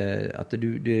 at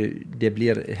det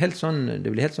blir helt sånn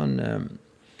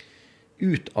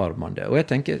utarmende. Og jeg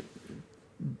tenker,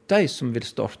 de som vil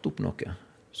starte opp noe,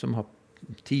 som har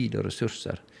tid og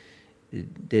ressurser,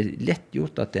 det lett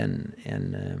gjort at en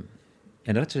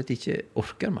rett og slett ikke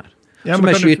orker mer. Ja, som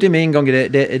jeg skyter med en gang,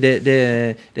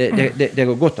 det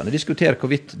går godt an å diskutere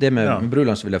hvorvidt det med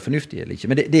Brulands vil være fornuftig eller ikke,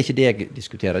 men det ikke det jeg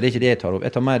diskuterer, det ikke det jeg tar opp.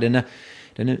 Jeg tar med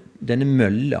denne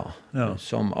mølla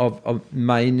som av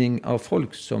mening av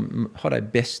folk som har de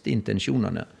beste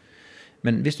intensjonene.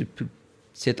 Men hvis du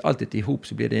setter alt dette ihop,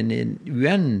 så blir det en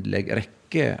uendelig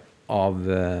rekke av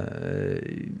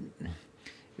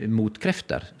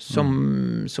motkrefter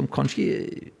som kanskje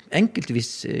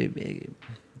enkeltvis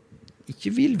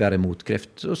ikke vil være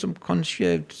motkreft, og som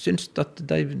kanskje synes at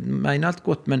de mener alt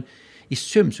godt, men i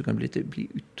sum så kan det bli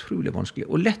utrolig vanskelig,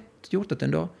 og lett gjort at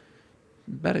en da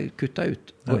bare kutter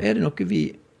ut. Og det noe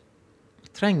vi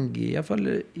trenger, i hvert fall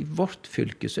i vårt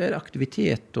fylke, så det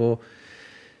aktivitet, og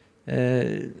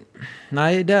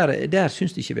nei, der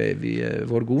synes ikke vi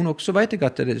var gode nok. Så vet jeg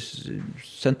at det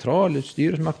sentrale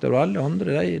styresmakter og alle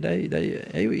andre, de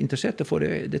jo interessert i å få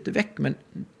dette vekk, men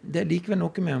det likevel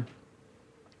noe med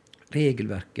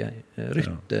regelverket,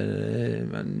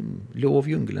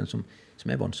 lovjungelen som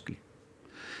vanskelig.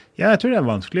 Ja, jeg tror det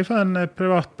vanskelig for en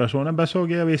privatperson. Jeg bare så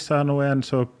i avisen nå en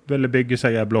som ville bygge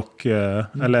seg en blokk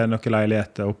eller noen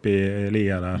leiligheter oppe i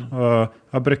Lia der, og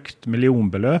har brukt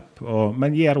millionbeløp,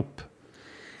 men gir opp.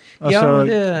 Altså,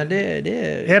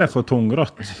 det for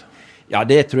tungrått? Ja,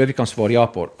 det tror jeg vi kan svare ja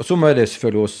på. Og så må jeg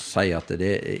selvfølgelig også si at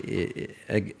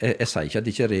jeg sier ikke at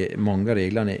ikke mange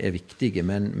reglene viktige,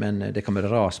 men det kan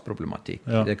være rasproblematikk,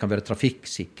 det kan være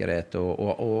trafikksikkerhet,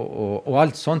 og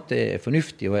alt sånt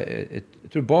fornuftig, og jeg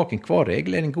tror bak hver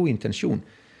regel en god intensjon,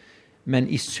 men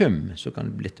i søm så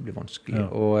kan dette bli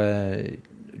vanskelig. Og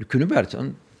du kunne bare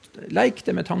sånn, leik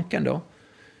det med tanken da.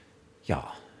 Ja,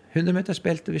 100 meter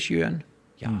spilte ved sjøen.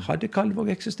 Ja, hadde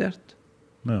Kalvåg eksistert?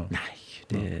 Nei.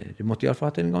 Det måtte i alle fall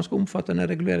hatt en ganske omfattende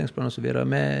reguleringsplan og så videre,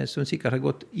 som sikkert har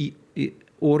gått i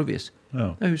årvis.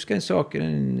 Jeg husker en sak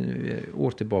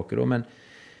år tilbake, da, men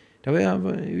det var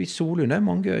i Solund, det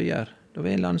mange øyer. Det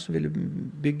var en land som ville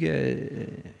bygge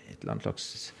et eller annet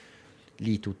slags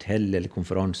lite hotell eller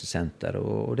konferansesenter,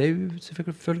 og det jo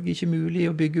selvfølgelig ikke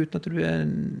mulig å bygge uten at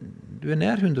du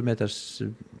nær 100 meters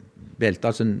belt,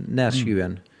 altså nær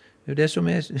sjøen. Det jo det som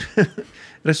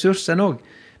ressursen også.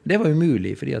 Det var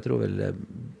umulig, fordi at da vel,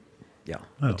 jeg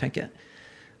tenker,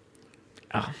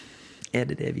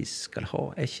 det vi skal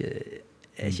ha?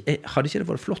 Hadde ikke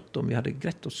det vært flott om vi hadde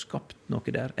greit å skapt noe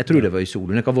der? Jeg tror det var i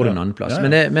Solund, det kan være en annen plass.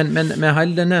 Men med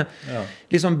hele denne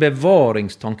liksom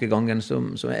bevaringstankegangen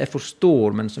som jeg forstår,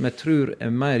 men som jeg tror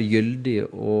mer gyldig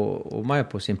og mer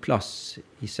på sin plass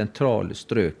i sentrale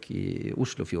strøk i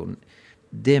Oslofjorden,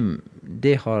 det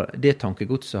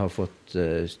tankegodset har fått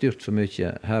styrt for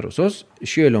mye her hos oss,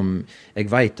 selv om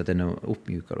jeg vet at den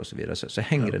oppmjuker og så videre, så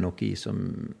henger det noe i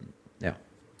som,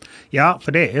 Ja,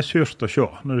 for det surt å se,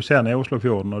 når du ser ned i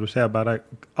Oslofjorden, og du ser bare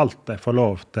alt de får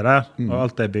lov til der, og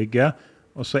alt de bygger,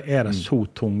 og så det så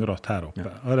tungrått her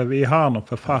oppe. Og vi har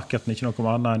nok for fakerten ikke noe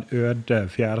annet enn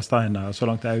øde fjæresteiner, så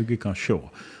langt øyet kan se.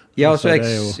 Ja, så jeg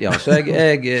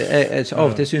av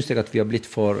og til synes jeg at vi har blitt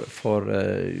for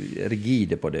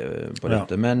rigide på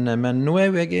dette, men nå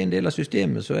jo jeg en del av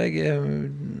systemet, så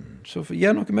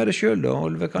gjør noe med det selv da,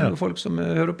 Olve, kan jo folk som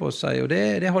hører på oss si, og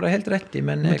det har de helt rett i,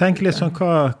 men... Tenk litt sånn,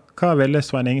 hva ville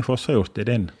Svein Inge Foss ha gjort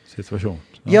i din situasjon?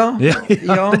 Ja,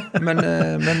 men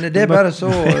det bare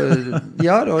så...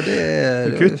 Ja da,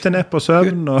 det kutte ned på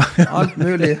søvn og... Alt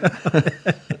mulig.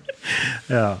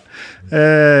 Ja.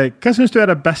 Hva synes du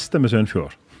det beste med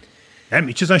Sunnfjord? Det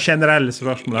mye sånn generelle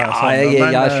spørsmål her.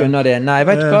 Jeg skjønner det. Nei,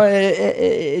 vet du hva?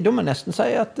 Da må jeg nesten si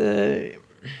at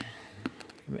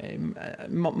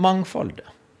mangfoldet.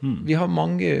 Vi har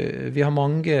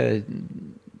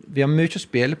mye å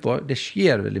spille på. Det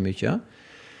skjer veldig mye.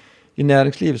 I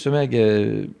næringslivet som jeg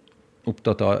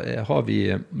opptatt av, har vi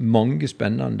mange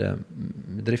spennende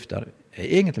bedrifter.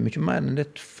 Egentlig mye mer enn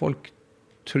det folk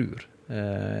tror.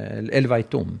 Eller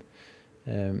vet om.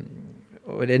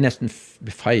 Og det nesten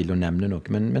feil å nevne noe,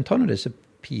 men ta nå disse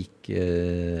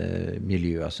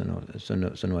peak-miljøer som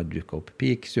nå har dukket opp.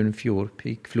 Peak Sunnfjord,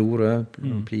 Peak Florø,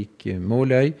 Peak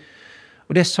Måløy.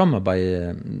 Og det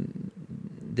samarbeidet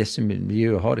disse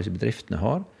miljøene har, disse bedriftene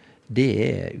har,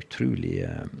 det utrolig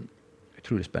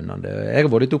spennende. Jeg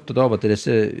har vært litt opptatt av at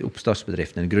disse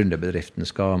oppstartsbedriftene, gründerbedriftene,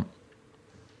 skal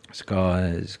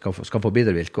få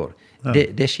bedre vilkår.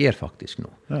 Det skjer faktisk nå.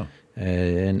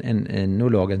 Nå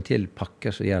lager en til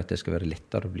pakker som gjør at det skal være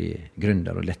lettere å bli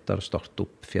gründer og lettere å starte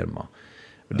opp firma.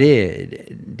 Og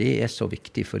det så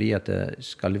viktig, fordi at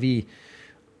skal vi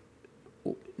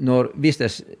når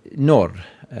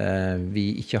vi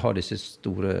ikke har disse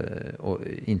store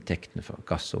inntektene fra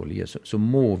gass og olje, så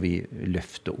må vi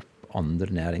løfte opp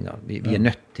andre næringer. Vi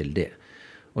nødt til det.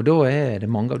 Og da det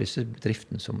mange av disse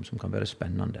bedriftene som kan være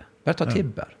spennende. Bare ta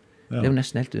Tibber. Det jo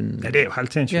nesten helt det jo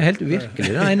helt sinnssykt. Det helt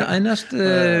uvirkelig. Det eneste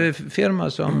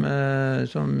firma som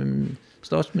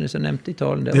statsministeren nevnte i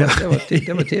talen, det var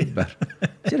Tibber.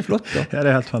 Så det flott da. Ja,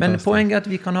 det helt fantastisk. Men poenget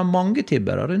at vi kan ha mange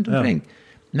Tibbere rundt omkring,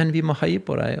 men vi må heie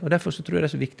på dem, og derfor så tror jeg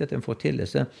det så viktig at en får til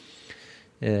disse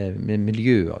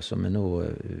miljøer som nå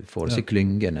får disse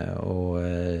klyngene, og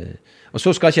så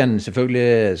skal ikke en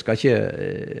selvfølgelig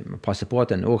passe på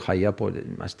at en også heier på det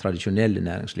mest tradisjonelle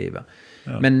næringslivet.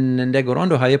 Men det går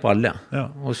an å heie på alle.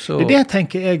 Og så... Det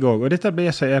tenker jeg også, og dette blir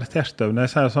jeg så irritert av når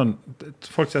jeg sier sånn,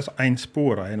 folk ser så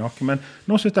ensporet i noe, men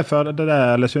nå synes jeg for det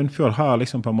der, eller Sunnfjord har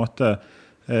liksom på en måte,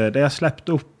 de har slept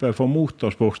opp for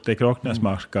motorsport i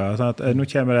Kråknesmarka, sånn at nå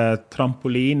kommer det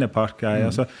trampolineparker,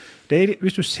 altså,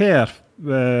 hvis du ser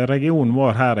regionen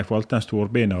vår her i forhold til en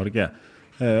storby i Norge,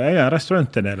 jeg har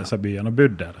restaurant i disse byene og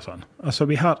bodd der og sånn, altså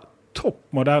vi har topp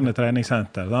moderne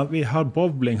treningssenter. Sant? Vi har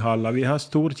bowlinghaller, vi har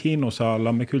store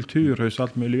kinosaler med kulturhus,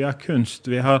 alt mulig. Vi har kunst,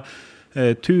 vi har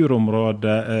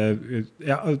turområder,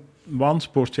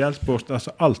 vannsport, fjellsport,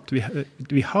 altså alt.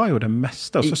 Vi har jo det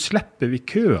meste, og så slipper vi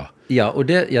køa. Ja, og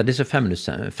disse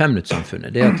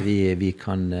femminuttssamfunnet, det at vi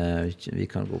kan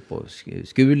gå på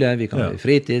skole, vi kan ha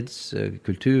fritids,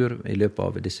 kultur i løpet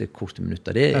av disse korte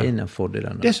minutter. Det en av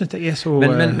fordelene. Det synes jeg så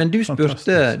men du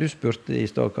spurte i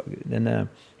stad denne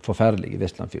forferdelige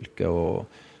Vestlandfylket, og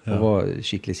var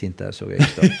skikkelig sint der, så jeg i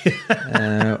stad.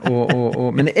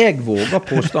 Men jeg våger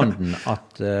påstanden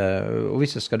at, og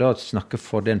hvis jeg skal da snakke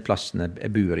for den plassen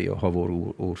jeg bor i og har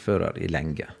vært ordfører i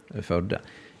lenge, Førde,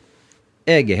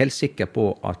 jeg helt sikker på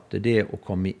at det å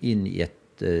komme inn i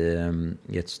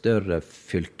et større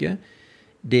fylke,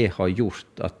 det har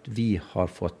gjort at vi har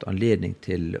fått anledning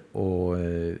til å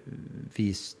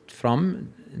vise fram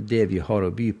det vi har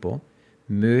å by på,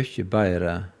 mye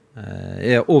bedre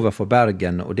overfor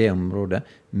Bergen og det området,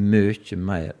 mye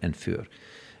mer enn før.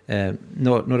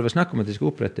 Når det var snakk om at jeg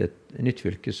skulle opprette et nytt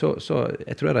fylke, så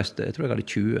jeg tror jeg hadde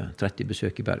 20-30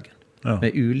 besøk i Bergen.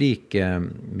 Med ulike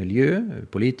miljø,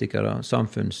 politikere,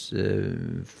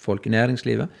 samfunnsfolk i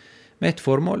næringslivet, med et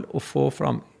formål å få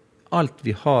fram alt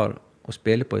vi har å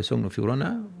spille på i Sogn og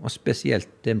Fjordane, og spesielt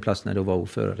den plassen jeg da var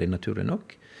ordfører i, naturlig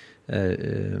nok,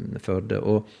 Førde.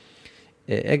 Og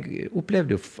jeg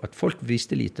opplevde jo at folk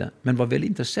visste lite, men var veldig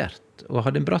interessert, og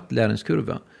hadde en bratt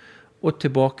læringskurve, og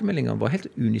tilbakemeldingene var helt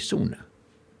unisone.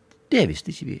 Det visste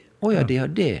ikke vi. Åja, det har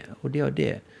det, og det har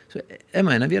det. Så jeg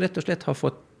mener, vi rett og slett har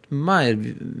fått mer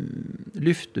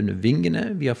luft under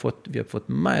vingene, vi har fått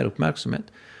mer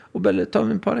oppmerksomhet. Og bare ta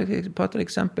et par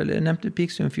eksempel, jeg nevnte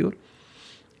Piksundfjord.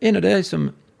 En av de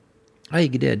som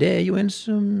eier det jo en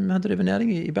som har drevet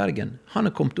næring i Bergen. Han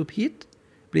har kommet opp hit,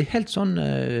 blir helt sånn,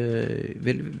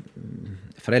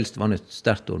 frelst var et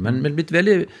sterkt ord, men blitt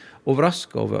veldig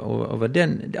overrasket over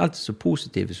alt så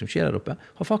positive som skjer der oppe,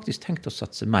 har faktisk tenkt å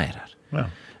satse mer her. Ja.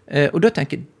 Og da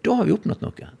tenker jeg, da har vi oppnått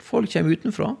noe. Folk kommer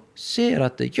utenfra, ser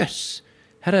at jøss,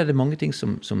 her det mange ting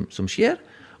som skjer,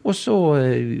 og så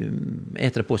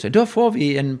eter det på seg. Da får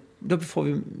vi en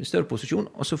større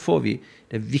posisjon, og så får vi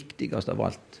det viktigste av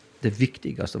alt. Det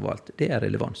viktigste av alt, det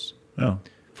relevans. Ja.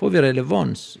 Får vi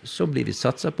relevans, så blir vi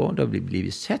satset på, da blir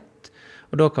vi sett,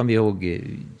 og da kan vi også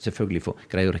selvfølgelig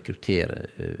greie å rekruttere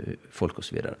folk og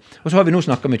så videre. Og så har vi nå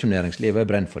snakket mye om næringsliv, og jeg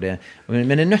brenner for det,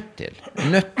 men jeg nødt til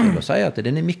å si at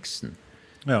denne miksen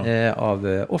av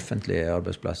offentlige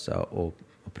arbeidsplasser og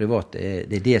private,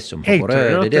 det det som har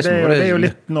vært... Det er jo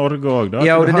litt Norge også, da.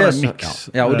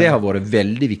 Ja, og det har vært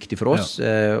veldig viktig for oss,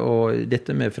 og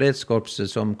dette med fredskorpset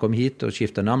som kom hit og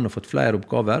skiftet navn og fått flere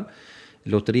oppgaver,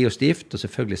 lotteri og stift, og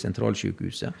selvfølgelig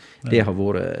sentralsykehuset. Det har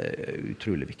vært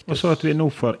utrolig viktig. Og så at vi nå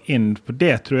får inn, på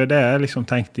det tror jeg det liksom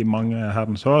tenkt i mange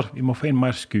herrens år, vi må få inn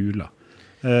mer skoler.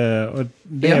 Og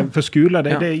for skoler,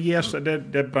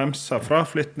 det bremser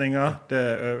fraflytninger, det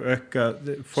øker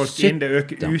folk inn, det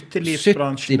øker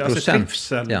utelivsbransjen, altså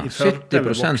trivsel i Førde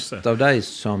vokser. 70%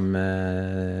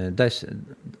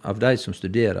 av de som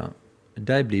studerer,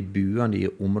 de blir buende i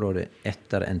området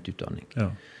etter endt utdanning. Ja.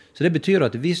 Så det betyr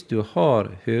at hvis du har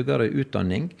høyere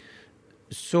utdanning,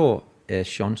 så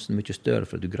sjansen mye større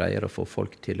for at du greier å få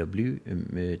folk til å bli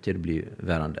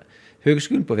værende.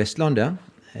 Høgskolen på Vestlandet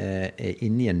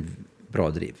inne i en bra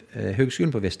driv.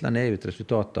 Høgskolen på Vestlandet jo et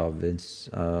resultat av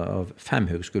 5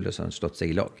 høgskoler som har slått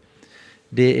seg i lag.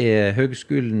 Det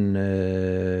høgskolen,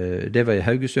 det var i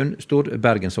Haugesund,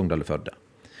 Bergen, Sogndal og Førde.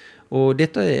 Og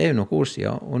dette jo noen år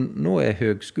siden, og nå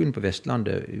Høgskolen på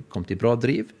Vestlandet kommet i bra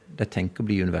driv. De tenker å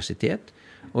bli universitet.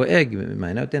 Og jeg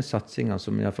mener at den satsingen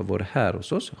som I hvert fall har vært her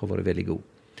hos oss, har vært veldig god.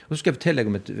 Og så skal jeg fortelle deg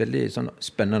om et veldig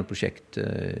spennende prosjekt.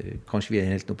 Kanskje vi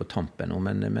helt nå på tampen,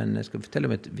 men jeg skal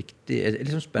fortelle om et litt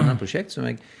spennende prosjekt som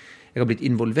jeg har blitt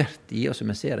involvert i, og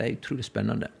som jeg ser utrolig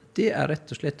spennende. Det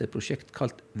rett og slett et prosjekt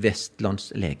kalt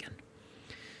Vestlandslegen.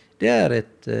 Det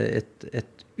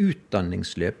et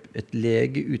utdanningsløp, et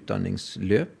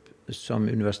legeutdanningsløp som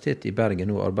Universitetet i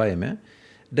Bergen nå arbeider med,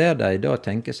 der de da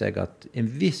tenker seg at en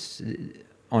viss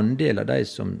andel av de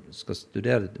som skal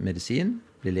studere medisin,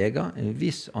 bli leger, en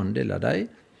viss andel av de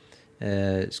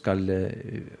skal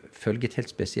følge et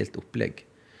helt spesielt opplegg,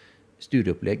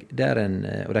 studieopplegg,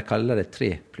 og de kaller det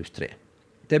 3+3.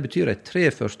 Det betyr at 3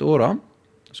 første årene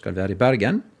skal være i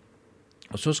Bergen,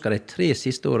 og så skal de 3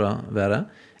 siste årene være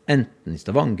enten i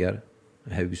Stavanger,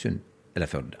 Haugesund eller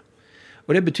Førde.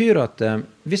 Og det betyr at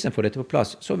hvis en får dette på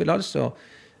plass, så vil altså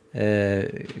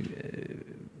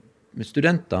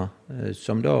studenter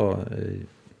som da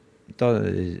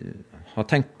har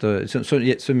tenkt, da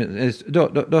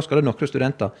skal det noen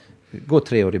studenter gå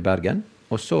 3 år i Bergen,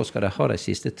 og så skal de ha de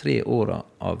siste 3 årene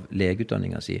av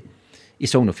legeutdanningen sin i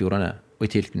Sogn og Fjordane, og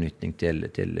i tilknytning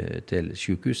til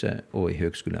sykehuset og i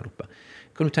høgskolen her oppe.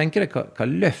 kan du tenke deg hva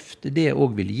løft det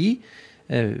også vil gi,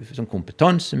 som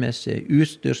kompetansemessig,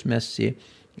 utstyrsmessig,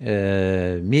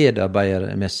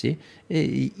 medarbeidermessig,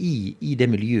 i det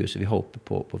miljøet som vi har oppe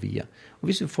på VIA. Og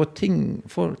hvis vi får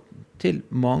til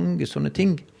mange sånne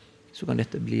ting, så kan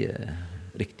dette bli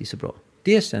riktig så bra.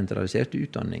 Desentralisert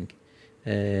utdanning,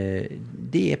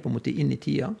 det på en måte inn i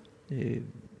tida.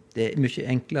 Det mye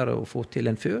enklere å få til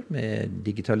enn før, med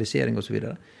digitalisering og så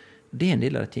videre. Det en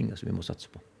del av de tingene som vi må satse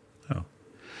på.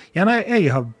 Ja, nei,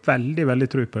 jeg har veldig,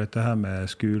 veldig tro på dette her med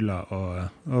skoler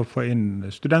og få inn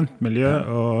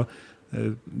studentmiljø, og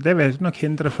det vil nok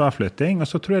hindre fraflytting. Og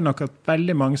så tror jeg nok at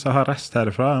veldig mange som har rest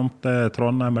herifra, om det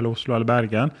Trondheim eller Oslo eller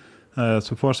Bergen,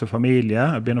 som får seg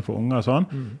familie, begynner å få unger og sånn,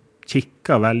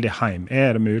 kikker veldig hjem.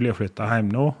 Er det mulig å flytte hjem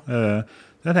nå?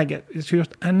 Jeg tenker, vi skulle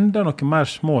gjort enda noe mer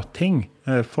små ting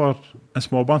for en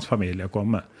småbarnsfamilie å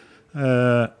komme.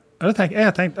 Og jeg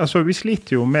har tenkt, altså vi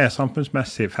sliter jo med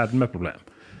samfunnsmessig fedmeproblem.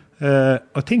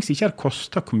 Og ting som ikke har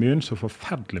kostet kommunen så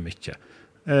forferdelig mye.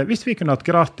 Hvis vi kunne hatt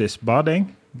gratis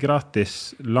bading,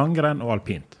 gratis langrenn og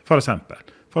alpint, for eksempel,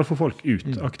 for å få folk ut,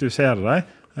 aktivisere dem,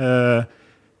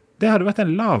 det hadde vært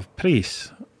en lav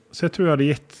pris, så jeg tror jeg hadde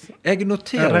gitt... Jeg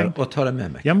noterer og tar det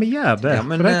med meg. Ja, men gjør det. Ja,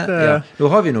 men, nå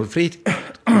har vi noen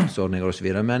fritidsordninger og så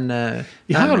videre, men...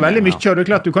 Vi har veldig mye, og det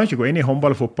klart, du kan ikke gå inn i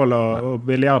håndball, fotball og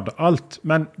biljard og alt,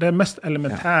 men det mest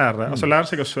elementære, altså lære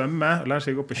seg å svømme, lære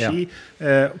seg å gå på ski,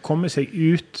 komme seg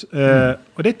ut,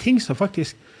 og det ting som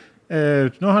faktisk...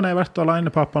 nå har jeg vært alene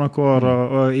pappa noen år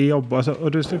og i jobb, altså, og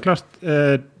det er klart,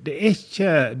 det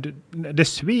ikke, det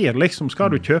svir liksom, skal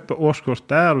du kjøpe årskort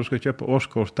der, du skal kjøpe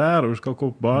årskort der, og du skal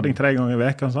gå på bading 3 ganger i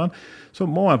veken, sånn, så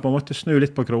må en på en måte snu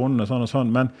litt på kronene, sånn og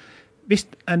sånn, men hvis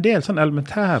en del sånn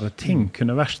elementære ting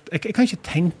kunne vært, jeg kan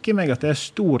ikke tenke meg at det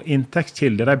stor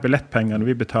inntektskilde, de billettpengene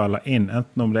vi betaler inn,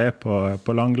 enten om det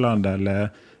på Langland,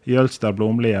 eller i Ølstad,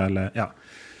 Blomlia, eller, ja.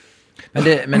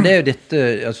 Men det jo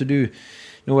dette, altså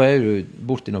nå jo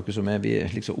borti noe som vi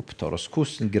liksom opptar oss.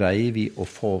 Hvordan greier vi å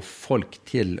få folk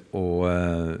til å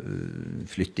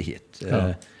flytte hit?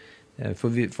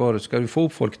 For skal vi få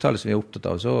opp folketallet som vi opptatt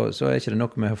av, så ikke det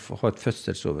noe med å ha et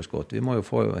fødselsoverskott. Vi må jo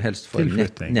helst få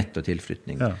netto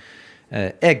tilflytning. Ja.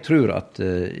 Jeg tror at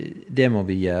det må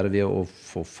vi gjøre ved å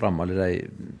få fram alle de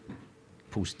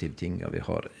positive tingene vi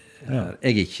har. Ja.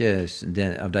 Jeg ikke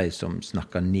av de som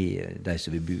snakker ned de som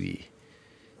vil bo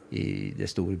i de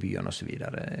store byene og så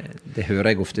videre. Det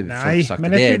hører jeg ofte folk sagt.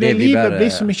 Men jeg tror det livet blir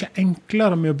så mye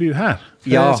enklere med å bo her.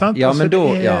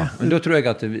 Men da tror jeg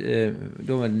at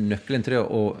da er nøkkelen til det,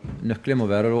 og nøkkelen må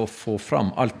være å få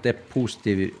fram alt det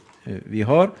positive vi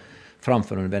har,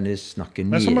 framfor å nødvendigvis snakke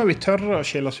ned. Men så må vi tørre å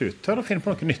skille oss ut, tørre å finne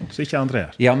på noe nytt, så ikke andre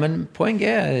gjør. Ja, men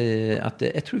poenget at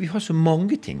jeg tror vi har så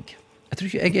mange ting. Jeg tror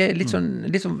ikke, jeg litt sånn,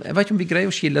 jeg vet ikke om vi greier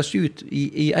å skille oss ut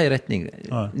i en retning.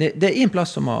 Det en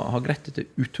plass som har greit dette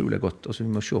utrolig godt, og som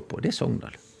vi må se på, det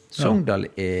Sogndal. Sogndal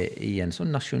i en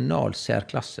sånn nasjonal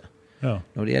særklasse,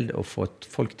 når det gjelder å få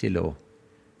folk til å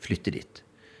flytte dit.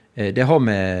 Det har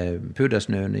med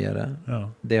puddersnøen å gjøre,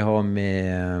 det har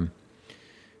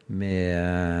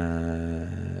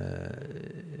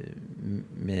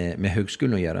med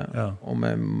høgskolen å gjøre, og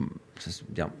med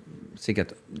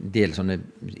sikkert del sånne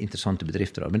interessante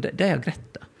bedrifter, men det er greit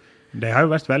det. Det har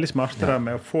jo vært veldig smartere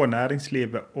med å få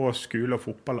næringslivet og skole og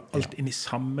fotball alt inn i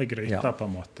samme gryta på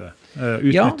en måte.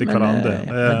 Utnytte hverandre.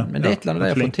 Men det er et eller annet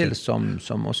de har fått til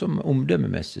som også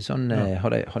omdømmemessig. Sånn,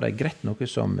 har de greit noe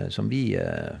som vi...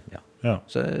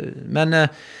 Så, men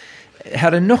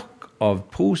her er nok av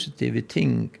positive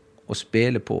ting å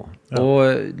spille på.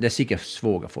 Og det er sikkert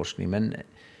svåger forskning, men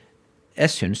jeg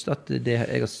synes at jeg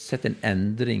har sett en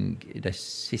endring i de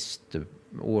siste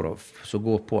årene som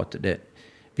går på at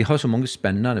vi har så mange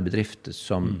spennende bedrifter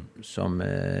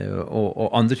og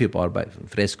andre typer arbeid,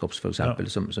 fredskorps for eksempel,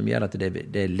 som gjør at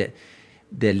det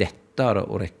er lettere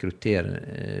å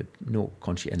rekruttere nå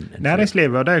kanskje enn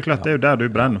næringslivet, og det er klart det er jo der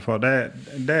du brenner for.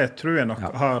 Det tror jeg nok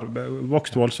har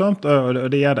vokst voldsomt,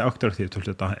 og det gjør det attraktivt å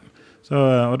flytte hjem.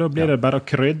 Og da blir det bare å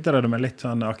krydre det med litt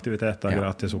sånne aktiviteter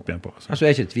gratis opp igjen på. Så. Altså,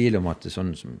 jeg er ikke i tvil om at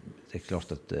det er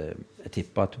klart at jeg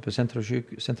tipper at på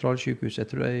sentralsykehus, jeg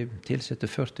tror jeg tilsetter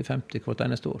 40-50 hvert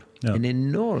eneste år. En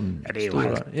enorm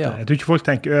stor... Jeg tror ikke folk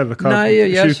tenker over hva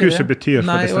sykehuset betyr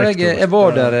for distriktet. Jeg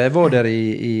var der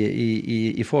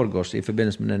i forgårs i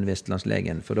forbindelse med den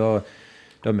Vestlandslegen, for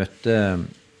da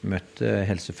møtte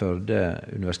Helse Førde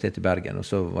Universitetet i Bergen, og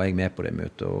så var jeg med på det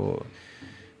møtet,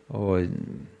 og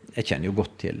jeg kjenner jo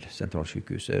godt til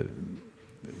sentralsykehuset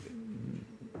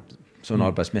sånn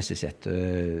arbeidsmessig sett,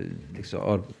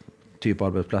 liksom type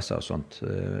arbeidsplasser og sånt.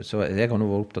 Så jeg har nå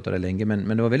vært opptatt av det lenge, men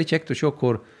det var veldig kjekt å se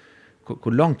hvor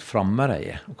hvor langt fremme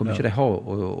de og hvor mye de har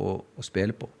å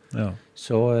spille på.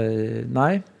 Så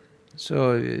nei,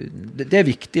 så det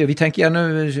viktig, og vi tenker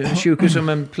gjerne sykehus som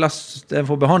en plass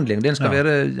for behandling, den skal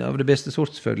være av det beste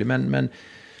sort selvfølgelig, men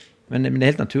det er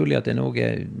helt naturlig at en også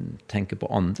tenker på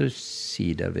andre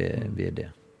sider ved det.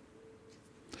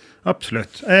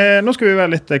 Absolutt. Nå skal vi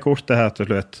være litt korte her til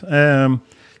slutt.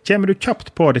 Kommer du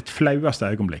kjapt på ditt flaueste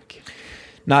øyeblikk?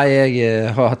 Nei,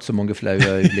 jeg har hatt så mange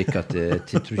flaue øyeblikk at jeg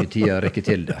tror ikke tida rekker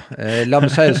til det. La meg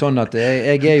si det sånn at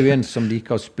jeg jo en som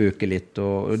liker å spøke litt,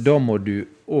 og da må du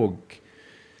også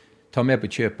ta med på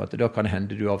kjøp at da kan det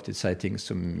hende du av og til sier ting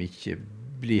som ikke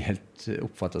blir helt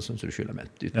oppfattet som du selv har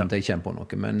ment, uten at jeg kommer på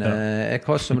noe. Men jeg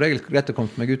har som regel greit å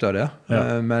komme meg ut av det.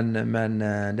 Men det en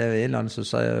eller annen som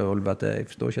sier, Olve, at jeg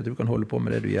forstår ikke at du kan holde på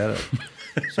med det du gjør.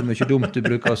 Så mye dumt du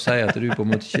bruker å si at du på en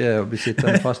måte ikke blir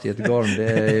sittende fast i et garn, det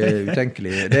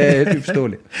utenkelig. Det helt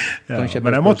uforståelig. Men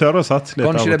jeg må tørre å satse litt.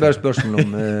 Kanskje det bare spørsmål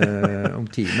om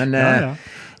tid. Men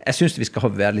jeg synes vi skal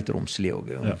være litt romslige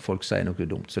også. Om folk sier noe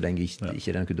dumt, så lenge ikke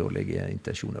det er noen dårlige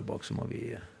intensjoner bak, så må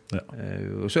vi...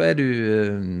 og så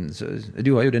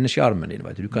du har jo denne skjermen din,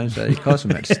 vet du kan jo si hva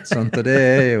som helst, sant? Og det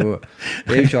jo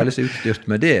ikke alle som utstyrt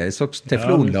med det, en slags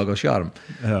teflonlaget skjerm,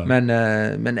 men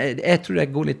jeg tror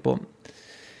jeg går litt på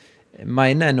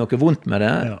mener jeg noe vondt med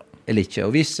det eller ikke,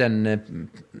 og hvis en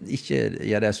ikke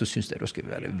gjør det, så synes jeg det skal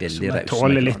være veldig raus.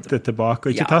 Tåle litt tilbake,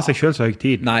 og ikke ta seg selv så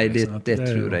høytid. Nei, det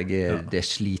tror jeg det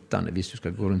slitende hvis du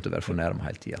skal gå rundt og være fornærmet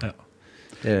hele tiden.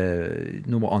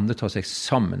 Nå må andre ta seg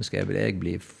sammen, skal jeg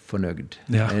bli fornøyd.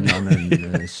 En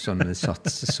annen sånn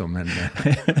sats som en...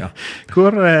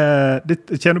 Hvor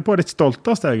kjenner du på ditt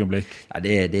stolteste øyeblikk?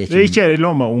 Det er ikke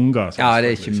lov med unger. Det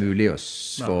er ikke mulig å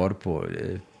svare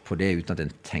på det uten at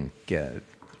en tenker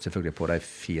selvfølgelig på de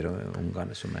 4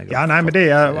 ungene som jeg har men det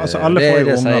altså alle får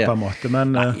jo unger på en måte,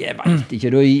 men... Nei, jeg vet ikke,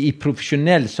 da, i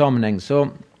profesjonell sammenheng, så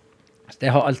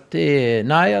det har alltid...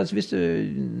 Nei, altså hvis du...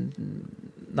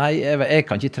 Nei, jeg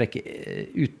kan ikke trekke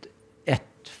ut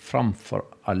ett framfor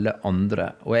alle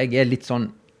andre. Og jeg litt sånn,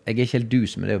 jeg ikke helt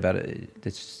dus med det å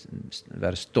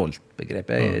være stolt begrep.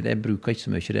 Jeg bruker ikke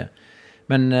så mye det.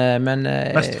 Men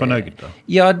mest fornøyd da?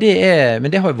 Ja,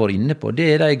 men det har jeg vært inne på. Det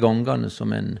de gangene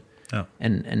som en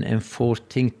får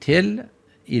ting til,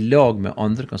 i lag med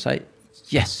andre kan si,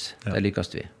 yes, det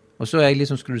lykkes vi. Og så jeg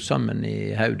liksom skrudd sammen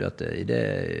i hodet at i det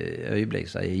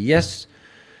øyeblikket sier jeg, yes,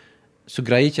 så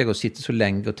greier ikke jeg å sitte så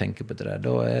lenge og tenke på det der.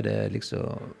 Da det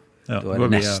liksom, da det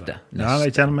neste. Ja,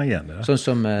 jeg kjenner meg igjen.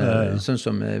 Sånn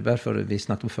som hverfor vi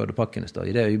snakket om Førdepakken i sted.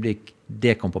 I det øyeblikk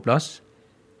det kom på plass,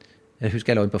 jeg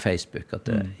husker jeg la inn på Facebook at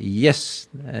yes,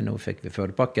 nå fikk vi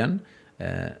Førdepakken,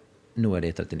 nå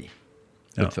det 39.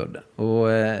 Utførde. Og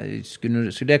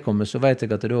skulle det komme, så vet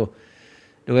jeg at da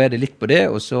det litt på det,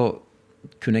 og så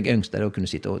kunne jeg ønske deg å kunne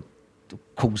sitte og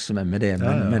kose meg med det,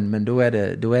 men da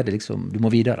det liksom, du må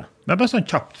videre. Men bare sånn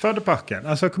kjapt, Førdepakken,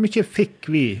 altså hvor mye fikk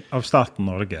vi av staten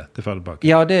Norge til Førdepakken?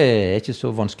 Ja, det ikke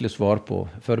så vanskelig å svare på.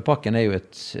 Førdepakken jo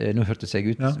nå hørte seg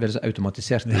ut, veldig så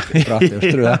automatisert prat,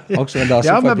 tror jeg. Også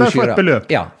men bare for et beløp.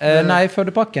 Nei,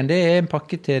 Førdepakken, det en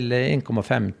pakke til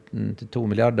 1,5 til 2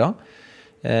 milliarder.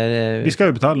 Vi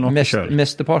skal jo betale noe selv.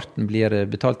 Mesteparten blir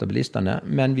betalt av bilistene,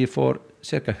 men vi får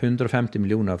ca. 150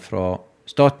 millioner fra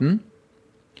staten,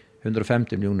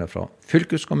 150 millioner fra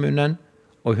fylkeskommunen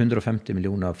og 150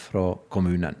 millioner fra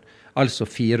kommunen. Altså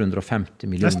 450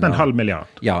 millioner. Nesten en halv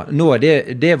milliard. Ja, nå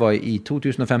det var i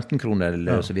 2015-kroner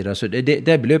og så videre, så det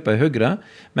beløpet høyere,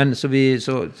 men så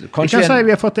kanskje... Vi kan si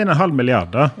vi har fått inn en halv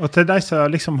milliard da, og til de som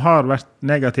liksom har vært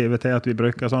negative til at vi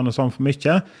bruker sånn og sånn for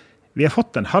mye, vi har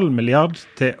fått en halv milliard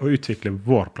til å utvikle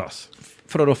vår plass.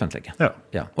 Fra det offentlige.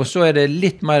 Ja. Og så det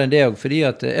litt mer enn det også, fordi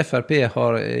at FRP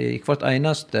har i hvert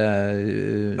eneste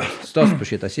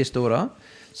statsbudsjett de siste årene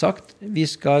sagt vi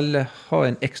skal ha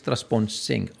en ekstra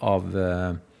sponsing av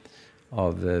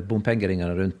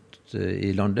bompengeringene rundt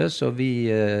i landet, så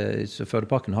så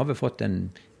Førdepakken har vi fått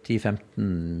en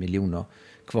 10-15 millioner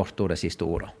hvert år de siste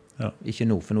årene. Ikke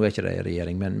nå, for nå ikke det i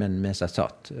regjering, men mens jeg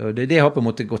satt. Og det har på en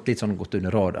måte gått litt sånn gått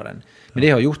under radaren. Men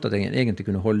det har gjort at jeg egentlig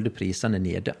kunne holde prisene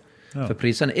nede. For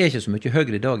prisene ikke så mye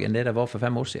høyere i dag enn det var for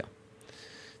 5 år siden.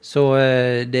 Så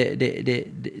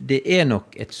det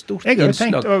nok et stort innslag. Jeg har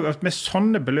tenkt også at med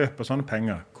sånne beløp og sånne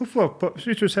penger,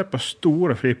 hvis du ser på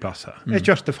store flyplasser, jeg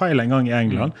kjørte feil en gang i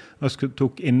England, og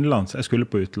tok innenlands, jeg skulle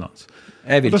på utenlands.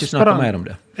 Jeg vil ikke snakke mer om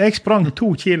det. Jeg sprang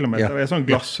 2 kilometer ved en sånn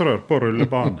glassrør på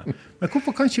rullebane. Men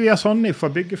hvorfor kan ikke vi ha sånne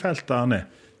for byggefeltene?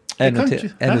 Jeg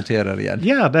noterer igjen.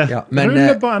 Gjør det.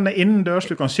 Rullebane innendørs,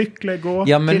 du kan sykle, gå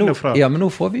til og fra. Ja, men nå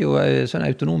får vi jo sånne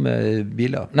autonome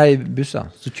busser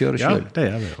som kjører selv. Ja, det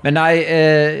gjør vi jo. Men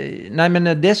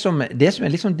men det som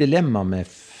liksom dilemma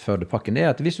med Førdepakken, det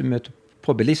at hvis du møter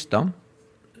på bilister,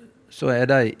 så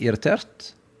de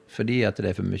irritert fordi at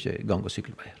det for mye gang- og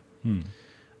sykkelveier.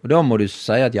 Og da må du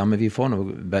si at ja, men vi får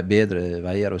noe bedre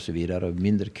veier og så videre, og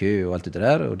mindre kø og alt det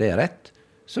der, og det rett.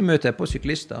 Så møter jeg på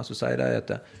syklister, så sier de at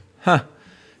jeg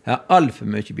har alt for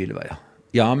mye bilveier.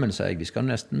 Ja, men sier jeg, vi skal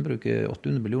nesten bruke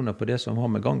 800 millioner på det som har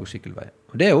med gang- og sykkelveier.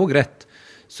 Og det også rett.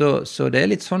 Så det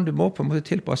litt sånn, du må på en måte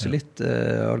tilpasse litt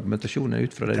argumentasjonen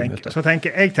ut fra det du møter. Så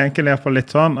jeg tenker i hvert fall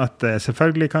litt sånn at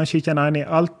selvfølgelig kanskje ikke en enig i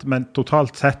alt, men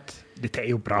totalt sett, dette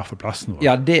jo bra for plassen vår.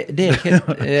 Ja, det helt...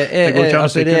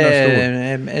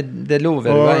 det lover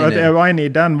og veien. Og jeg var enig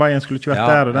i den veien skulle ikke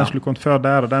vært der, og den skulle kommet før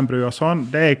der, og den brua sånn.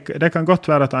 Det kan godt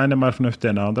være at den ene mer fornuftig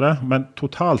enn den andre, men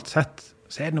totalt sett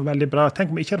så det noe veldig bra.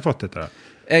 Tenk om vi ikke hadde fått dette.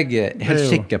 Jeg helt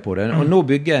sikker på det. Og nå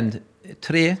bygger en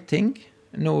 3 ting.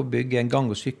 Nå bygger en gang-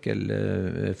 og sykkel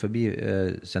forbi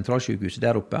sentralsykehuset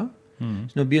der oppe.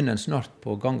 Så nå begynner en snart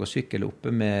på gang- og sykkel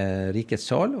oppe med Rikets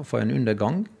sal og få en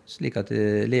undergang, slik at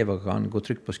elever kan gå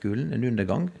trygt på skolen, en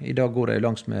undergang. I dag går jeg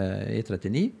langs med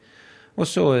E39. Og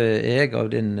så jeg av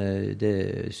det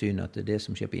synet at det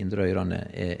som skjer på Indre Øyrene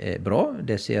er bra.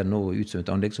 Det ser nå ut som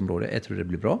et anleggsområde. Jeg tror det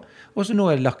blir bra. Og så nå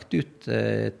har jeg lagt ut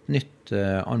et nytt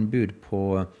anbud på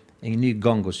en ny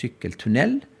gang- og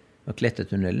sykkeltunnel,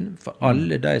 Klettetunnelen. For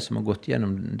alle de som har gått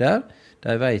gjennom der,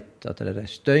 de vet at det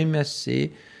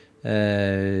støymessig,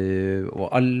 og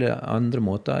alle andre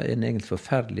måter en egentlig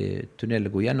forferdelig tunnel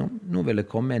å gå gjennom. Nå vil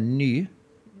det komme en ny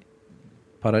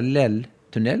parallell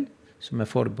tunnel som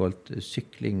forbeholdt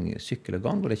sykkel og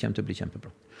gang, og det kommer til å bli kjempebra.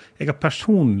 Jeg har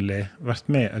personlig vært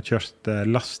med og kjørt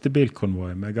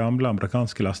lastebilkonvoi med gamle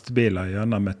amerikanske lastebiler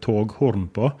gjennom med toghorn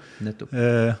på. Nettopp.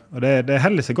 Og det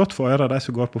heller seg godt for øra de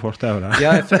som går på fortauet der.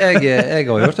 Ja, for jeg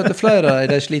har hørt at flere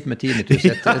de sliter med tinnitus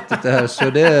etter dette her,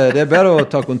 så det bare å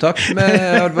ta kontakt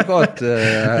med advokat,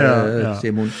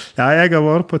 Simon. Ja, jeg har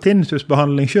vært på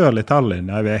tinnitusbehandling selv i Tallinn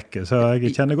en veke, så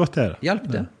jeg kjenner godt til det.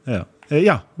 Hjelp det?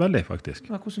 Ja, veldig faktisk.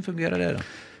 Ja, hvordan fungerer det da?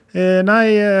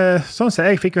 Nei, sånn som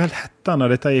jeg fikk jo helt hetta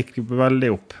når dette gikk veldig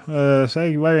opp. Så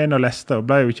jeg var jo inne og leste, og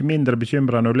ble jo ikke mindre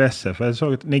bekymret når jeg leser, for jeg så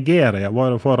at Nigeria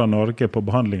var foran Norge på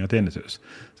behandling av tinnitus.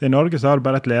 Så i Norge så har det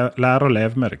bare et lære å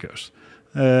leve med det kurs.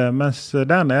 Mens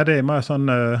der nede i mer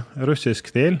sånn russisk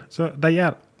stil, så de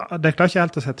klarer ikke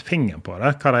helt å sette fingeren på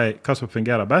det, hva som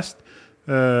fungerer best.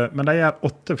 Men de gjør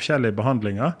 8 forskjellige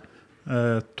behandlinger.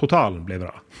 Totalen blir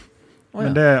bra.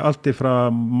 Men det alt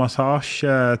fra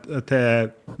massasje til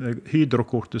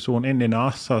hydrokortison inn i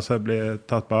nasa som blir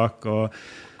tatt bak, og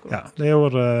det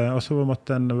gjorde, og så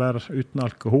måtte den være uten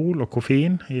alkohol og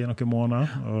koffein i noen måneder,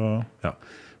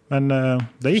 men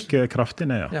det gikk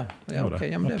kraftig ned, ok,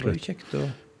 men det var jo kjekt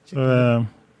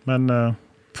men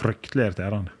fryktelig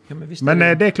irriterende. Men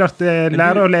det klart,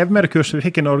 lære å leve med det kurset vi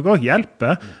fikk i Norge også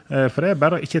hjelper, for det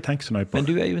bare å ikke tenke så nøye på. Men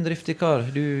du jo en driftig kar.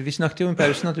 Vi snakket jo om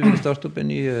pausen at du ville starte opp en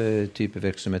ny type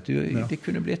virksomhet. Det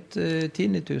kunne bli et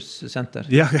tinnitus-senter.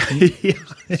 Ja,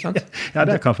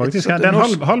 det kan faktisk. Det en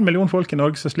halv million folk i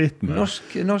Norge som sliter med.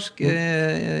 Norsk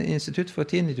institutt for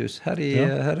tinnitus her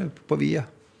på Via.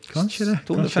 Kanskje det.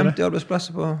 250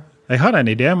 arbeidsplasser på... Jeg har en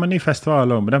idé om en ny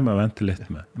festival også, men den må jeg vente litt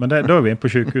med. Men da er vi inn på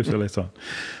sykehuset litt sånn.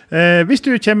 Hvis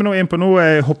du kommer nå inn på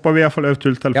noe, hopper vi i hvert fall over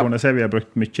tulltelefonen, så vi har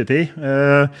brukt mye tid.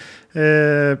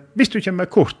 Hvis du kommer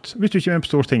kort, hvis du kommer inn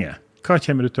på Stortinget, hva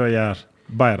kommer du til å gjøre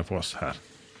bedre for oss her?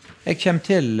 Jeg kommer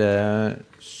til,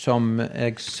 som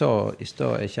jeg sa i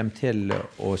sted, jeg kommer til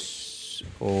å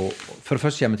for det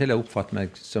første kommer jeg til å oppfatte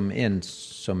meg som en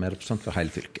som er representant for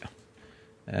hele fylket.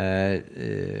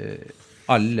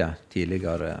 Alle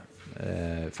tidligere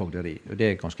fogderi, og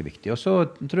det ganske viktig. Og så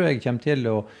tror jeg kommer til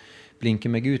å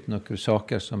blinke meg ut noen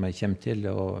saker som jeg kommer til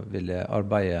å ville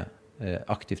arbeide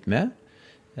aktivt med.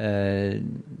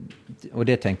 Og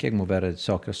det tenker jeg må være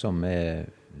saker som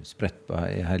spredt på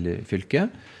i hele fylket.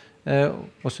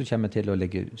 Og så kommer jeg til å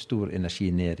legge stor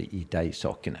energi ned i de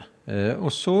sakene.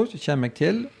 Og så kommer jeg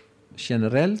til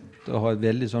generelt å ha et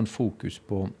veldig sånn fokus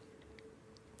på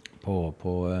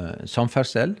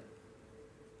samferdsel.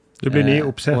 Det blir nye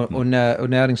oppsetten. Og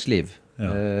næringsliv.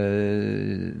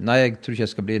 Nei, jeg tror ikke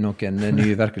jeg skal bli noen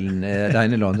nye verken det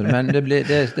ene eller andre, men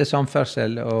det er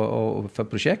samferdsel og for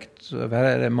prosjekt. Så her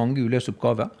er det mange uløse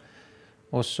oppgaver.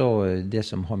 Og så det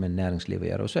som har med næringsliv å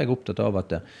gjøre. Og så er jeg opptatt av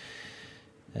at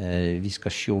vi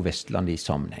skal se Vestlandet i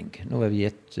sammenheng. Nå er vi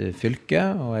et fylke,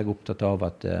 og jeg er opptatt av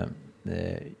at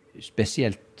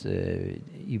spesielt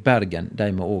i Bergen,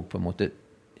 de må også på en måte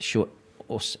se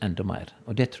oss enda mer.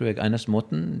 Og det tror jeg eneste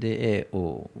måten, det er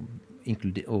å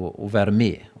være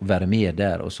med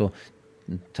der, og så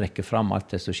trekke fram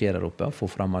alt det som skjer der oppe, få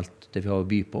fram alt det vi har å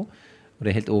by på, Og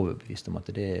det helt overbevist om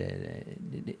at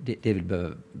det vil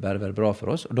bare være bra for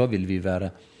oss, og da vil vi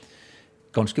være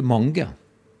ganske mange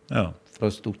fra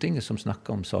Stortinget som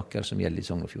snakker om saker som gjelder i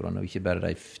Sogn og Fjordane, og ikke bare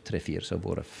de 3-4 som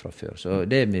har vært fra før. Så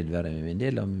det vil være en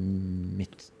del av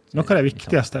mitt... Noe av det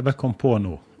viktigste jeg bare kom på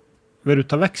nå. Vil du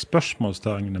ta vekk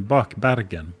spørsmålstegene bak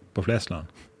Bergen på Flesland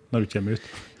når du kommer ut?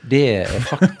 Det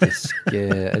faktisk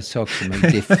en sak som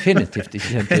jeg definitivt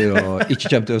ikke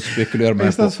kommer til å spekulere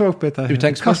mer på. Du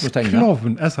tenker spørsmålstegner? Hva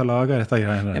klovn som lager dette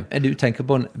greiene? Du tenker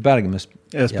på en Bergen med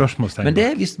spørsmålstegner. Men det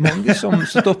visst mange som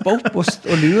stopper opp og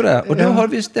lurer, og da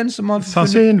har visst den som har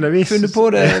funnet på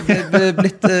det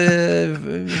blitt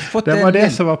fått det var det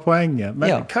som var poenget.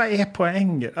 Men hva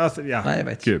poenget? Altså, nei, jeg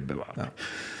vet ikke.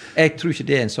 Jeg tror ikke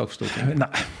det en sak for Stortinget.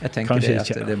 Nei, jeg tenker kanskje det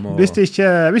ikke. Det må... Hvis du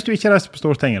ikke reiser på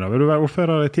Stortinget, da, vil du være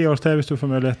ordfører i 10 års tid hvis du får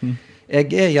muligheten?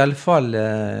 Jeg i alle fall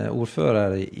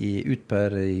ordfører i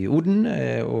Oden,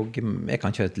 og jeg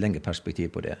kan ikke ha et lengre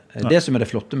perspektiv på det. Det som det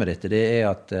flotte med dette, det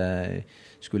at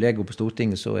skulle jeg gå på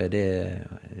Stortinget, så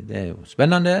det jo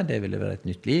spennende, det ville være et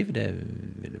nytt liv, det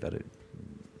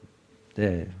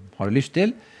har jeg lyst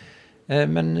til.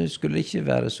 Men skulle det ikke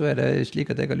være, så det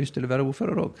slik at jeg har lyst til å være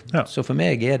ordfører også. Ja. Så for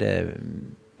meg det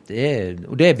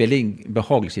og det en veldig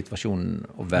behagelig situasjon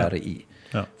å være i.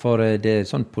 Ja. For det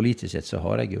sånn politisk sett så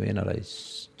har jeg jo en av de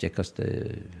kjekkeste,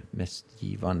 mest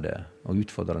givende og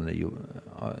utfordrende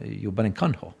jobber en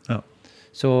kan ha. Ja.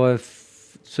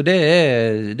 Så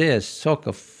det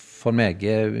saker for meg.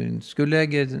 Skulle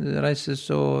jeg reise,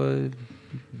 så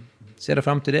ser jeg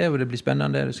frem til det, og det blir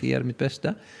spennende, jeg skal gjøre mitt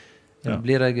beste.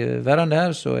 Blir jeg værende her,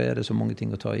 så det så mange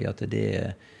ting å ta i at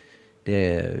det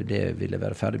vil jeg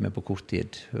være ferdig med på kort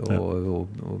tid, og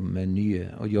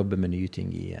jobbe med nye ting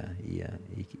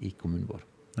i kommunen vår.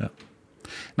 Ja.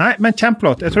 Nei, men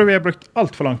kjempelåt. Jeg tror vi har brukt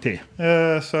alt for lang tid.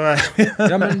 Så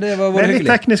men det var hyggelig. Litt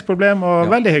teknisk problem, og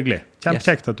veldig hyggelig.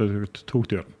 Kjempekjekt at du tok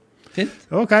turen. Fint.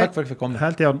 Okay. Takk for at du fikk komme.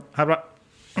 Helt i orden. Ha det bra.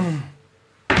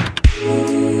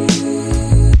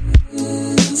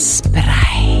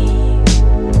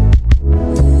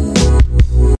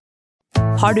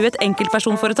 Har du et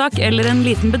enkeltpersonforetak eller en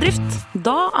liten bedrift?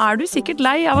 Da du sikkert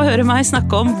lei av å høre meg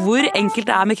snakke om hvor enkelt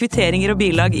det med kvitteringer og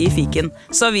bilag i fiken.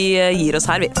 Så vi gir oss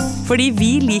her, vi. Fordi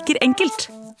vi liker enkelt.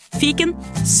 Fiken,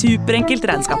 superenkelt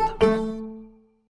regnskap.